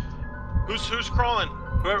 Who's crawling?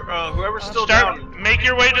 Whoever's still down. Make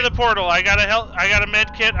your way to the portal. I got a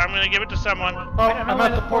med kit. I'm gonna give it to someone. Oh, I don't know I'm where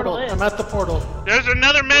at the the portal. portal is. I'm at the portal. There's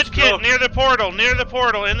another med Let's kit go. near the portal,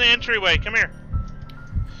 in the entryway. Come here.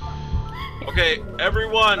 Okay,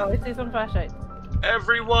 everyone. Oh, I see some flashlights.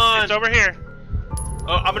 Everyone. It's over here.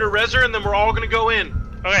 I'm gonna res her and then we're all gonna go in.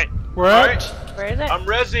 Okay. We're Alright. at. Where is it? I'm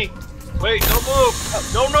resing. Wait, don't move.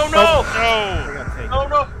 No. I No. got taken.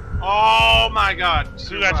 No. Oh my God.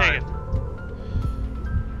 Who got taken?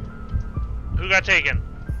 Who got taken?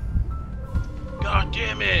 God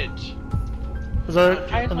damn it. Is there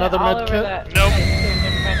I just another went all med over kit? that. Nope. I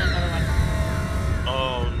couldn't find another one.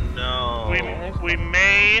 Oh no. We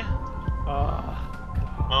may Oh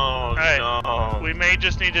Alright. no. we may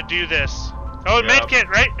just need to do this. Oh, Yep. med kit,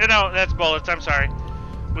 right? No, that's bullets. I'm sorry.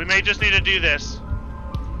 We may just need to do this.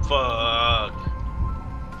 Fuck.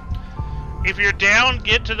 If you're down,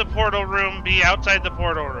 get to the portal room. Be outside the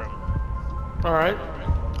portal room. Alright.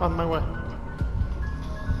 On my way.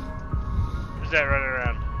 Who's that running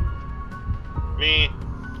around? Me.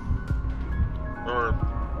 Or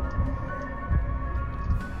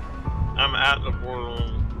I'm at the portal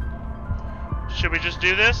room. Should we just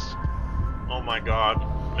do this? Oh my God.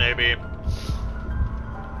 Maybe.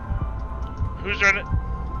 Who's running?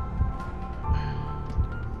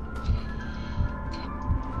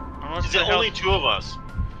 Unless Is the it hell- only 2 of us?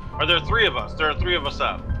 Are there 3 of us? There are 3 of us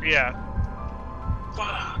up. Yeah.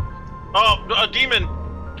 Fuck. Oh, a demon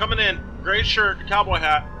coming in. Gray shirt, cowboy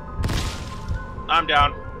hat. I'm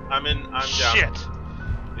down. I'm down. Shit.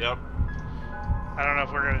 Yep. I don't know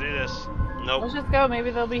if we're gonna do this. Nope. Let's just go.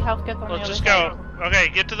 Maybe there'll be health kits on Let's the just other go. side. Okay,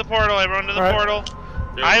 get to the portal. Everyone to the Alright. portal.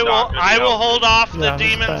 There's I not gonna will be hold off the Yeah, that's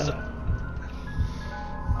demons. bad.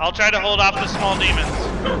 I'll try to hold off the small demons.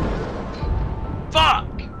 Fuck!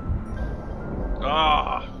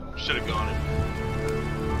 Ah, should have gone in.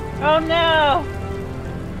 Oh no!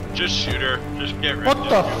 Just shoot her. Just get rid What of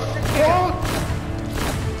the her. fuck?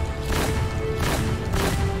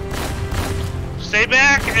 Stay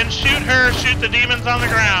back and shoot her. Shoot the demons on the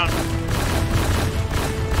ground.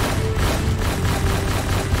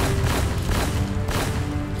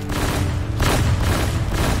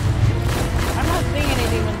 I'm not seeing any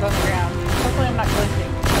demons on the ground. Hopefully I'm not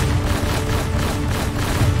glitching.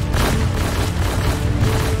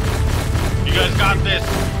 You guys got this.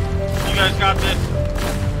 You guys got this.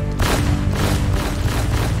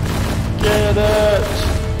 Get it!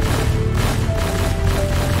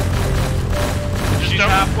 Just She's don't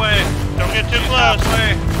halfway. get too She's close.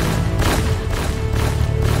 halfway.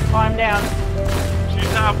 Oh, I'm down.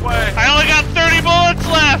 She's halfway. I only got 30 bullets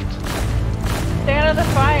left. Stay out of the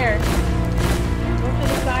fire. Go to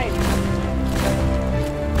the side.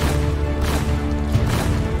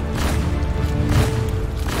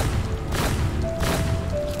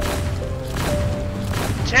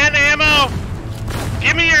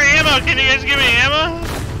 ammo! Can you guys give me ammo?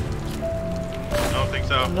 I don't think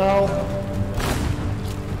so. No.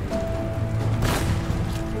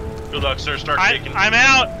 Good luck, sir. Start kicking. I'm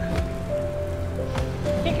out!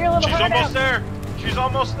 Kick your little She's heart almost out. there. She's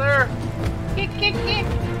almost there. Kick, kick, kick.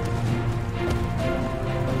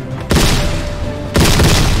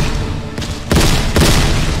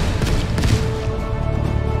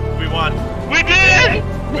 We won. We did it!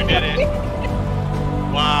 We did it.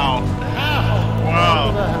 Wow. How?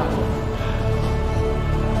 Wow.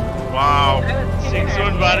 Wow. I was kicking Six her.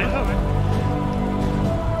 one body.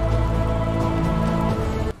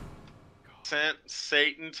 Sent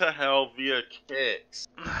Satan to hell via kicks.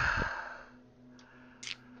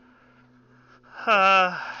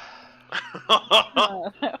 Oh,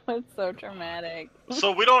 that was so traumatic.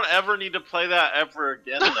 So we don't ever need to play that ever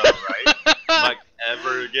again, though, right? Like,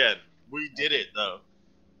 ever again. We did it, though.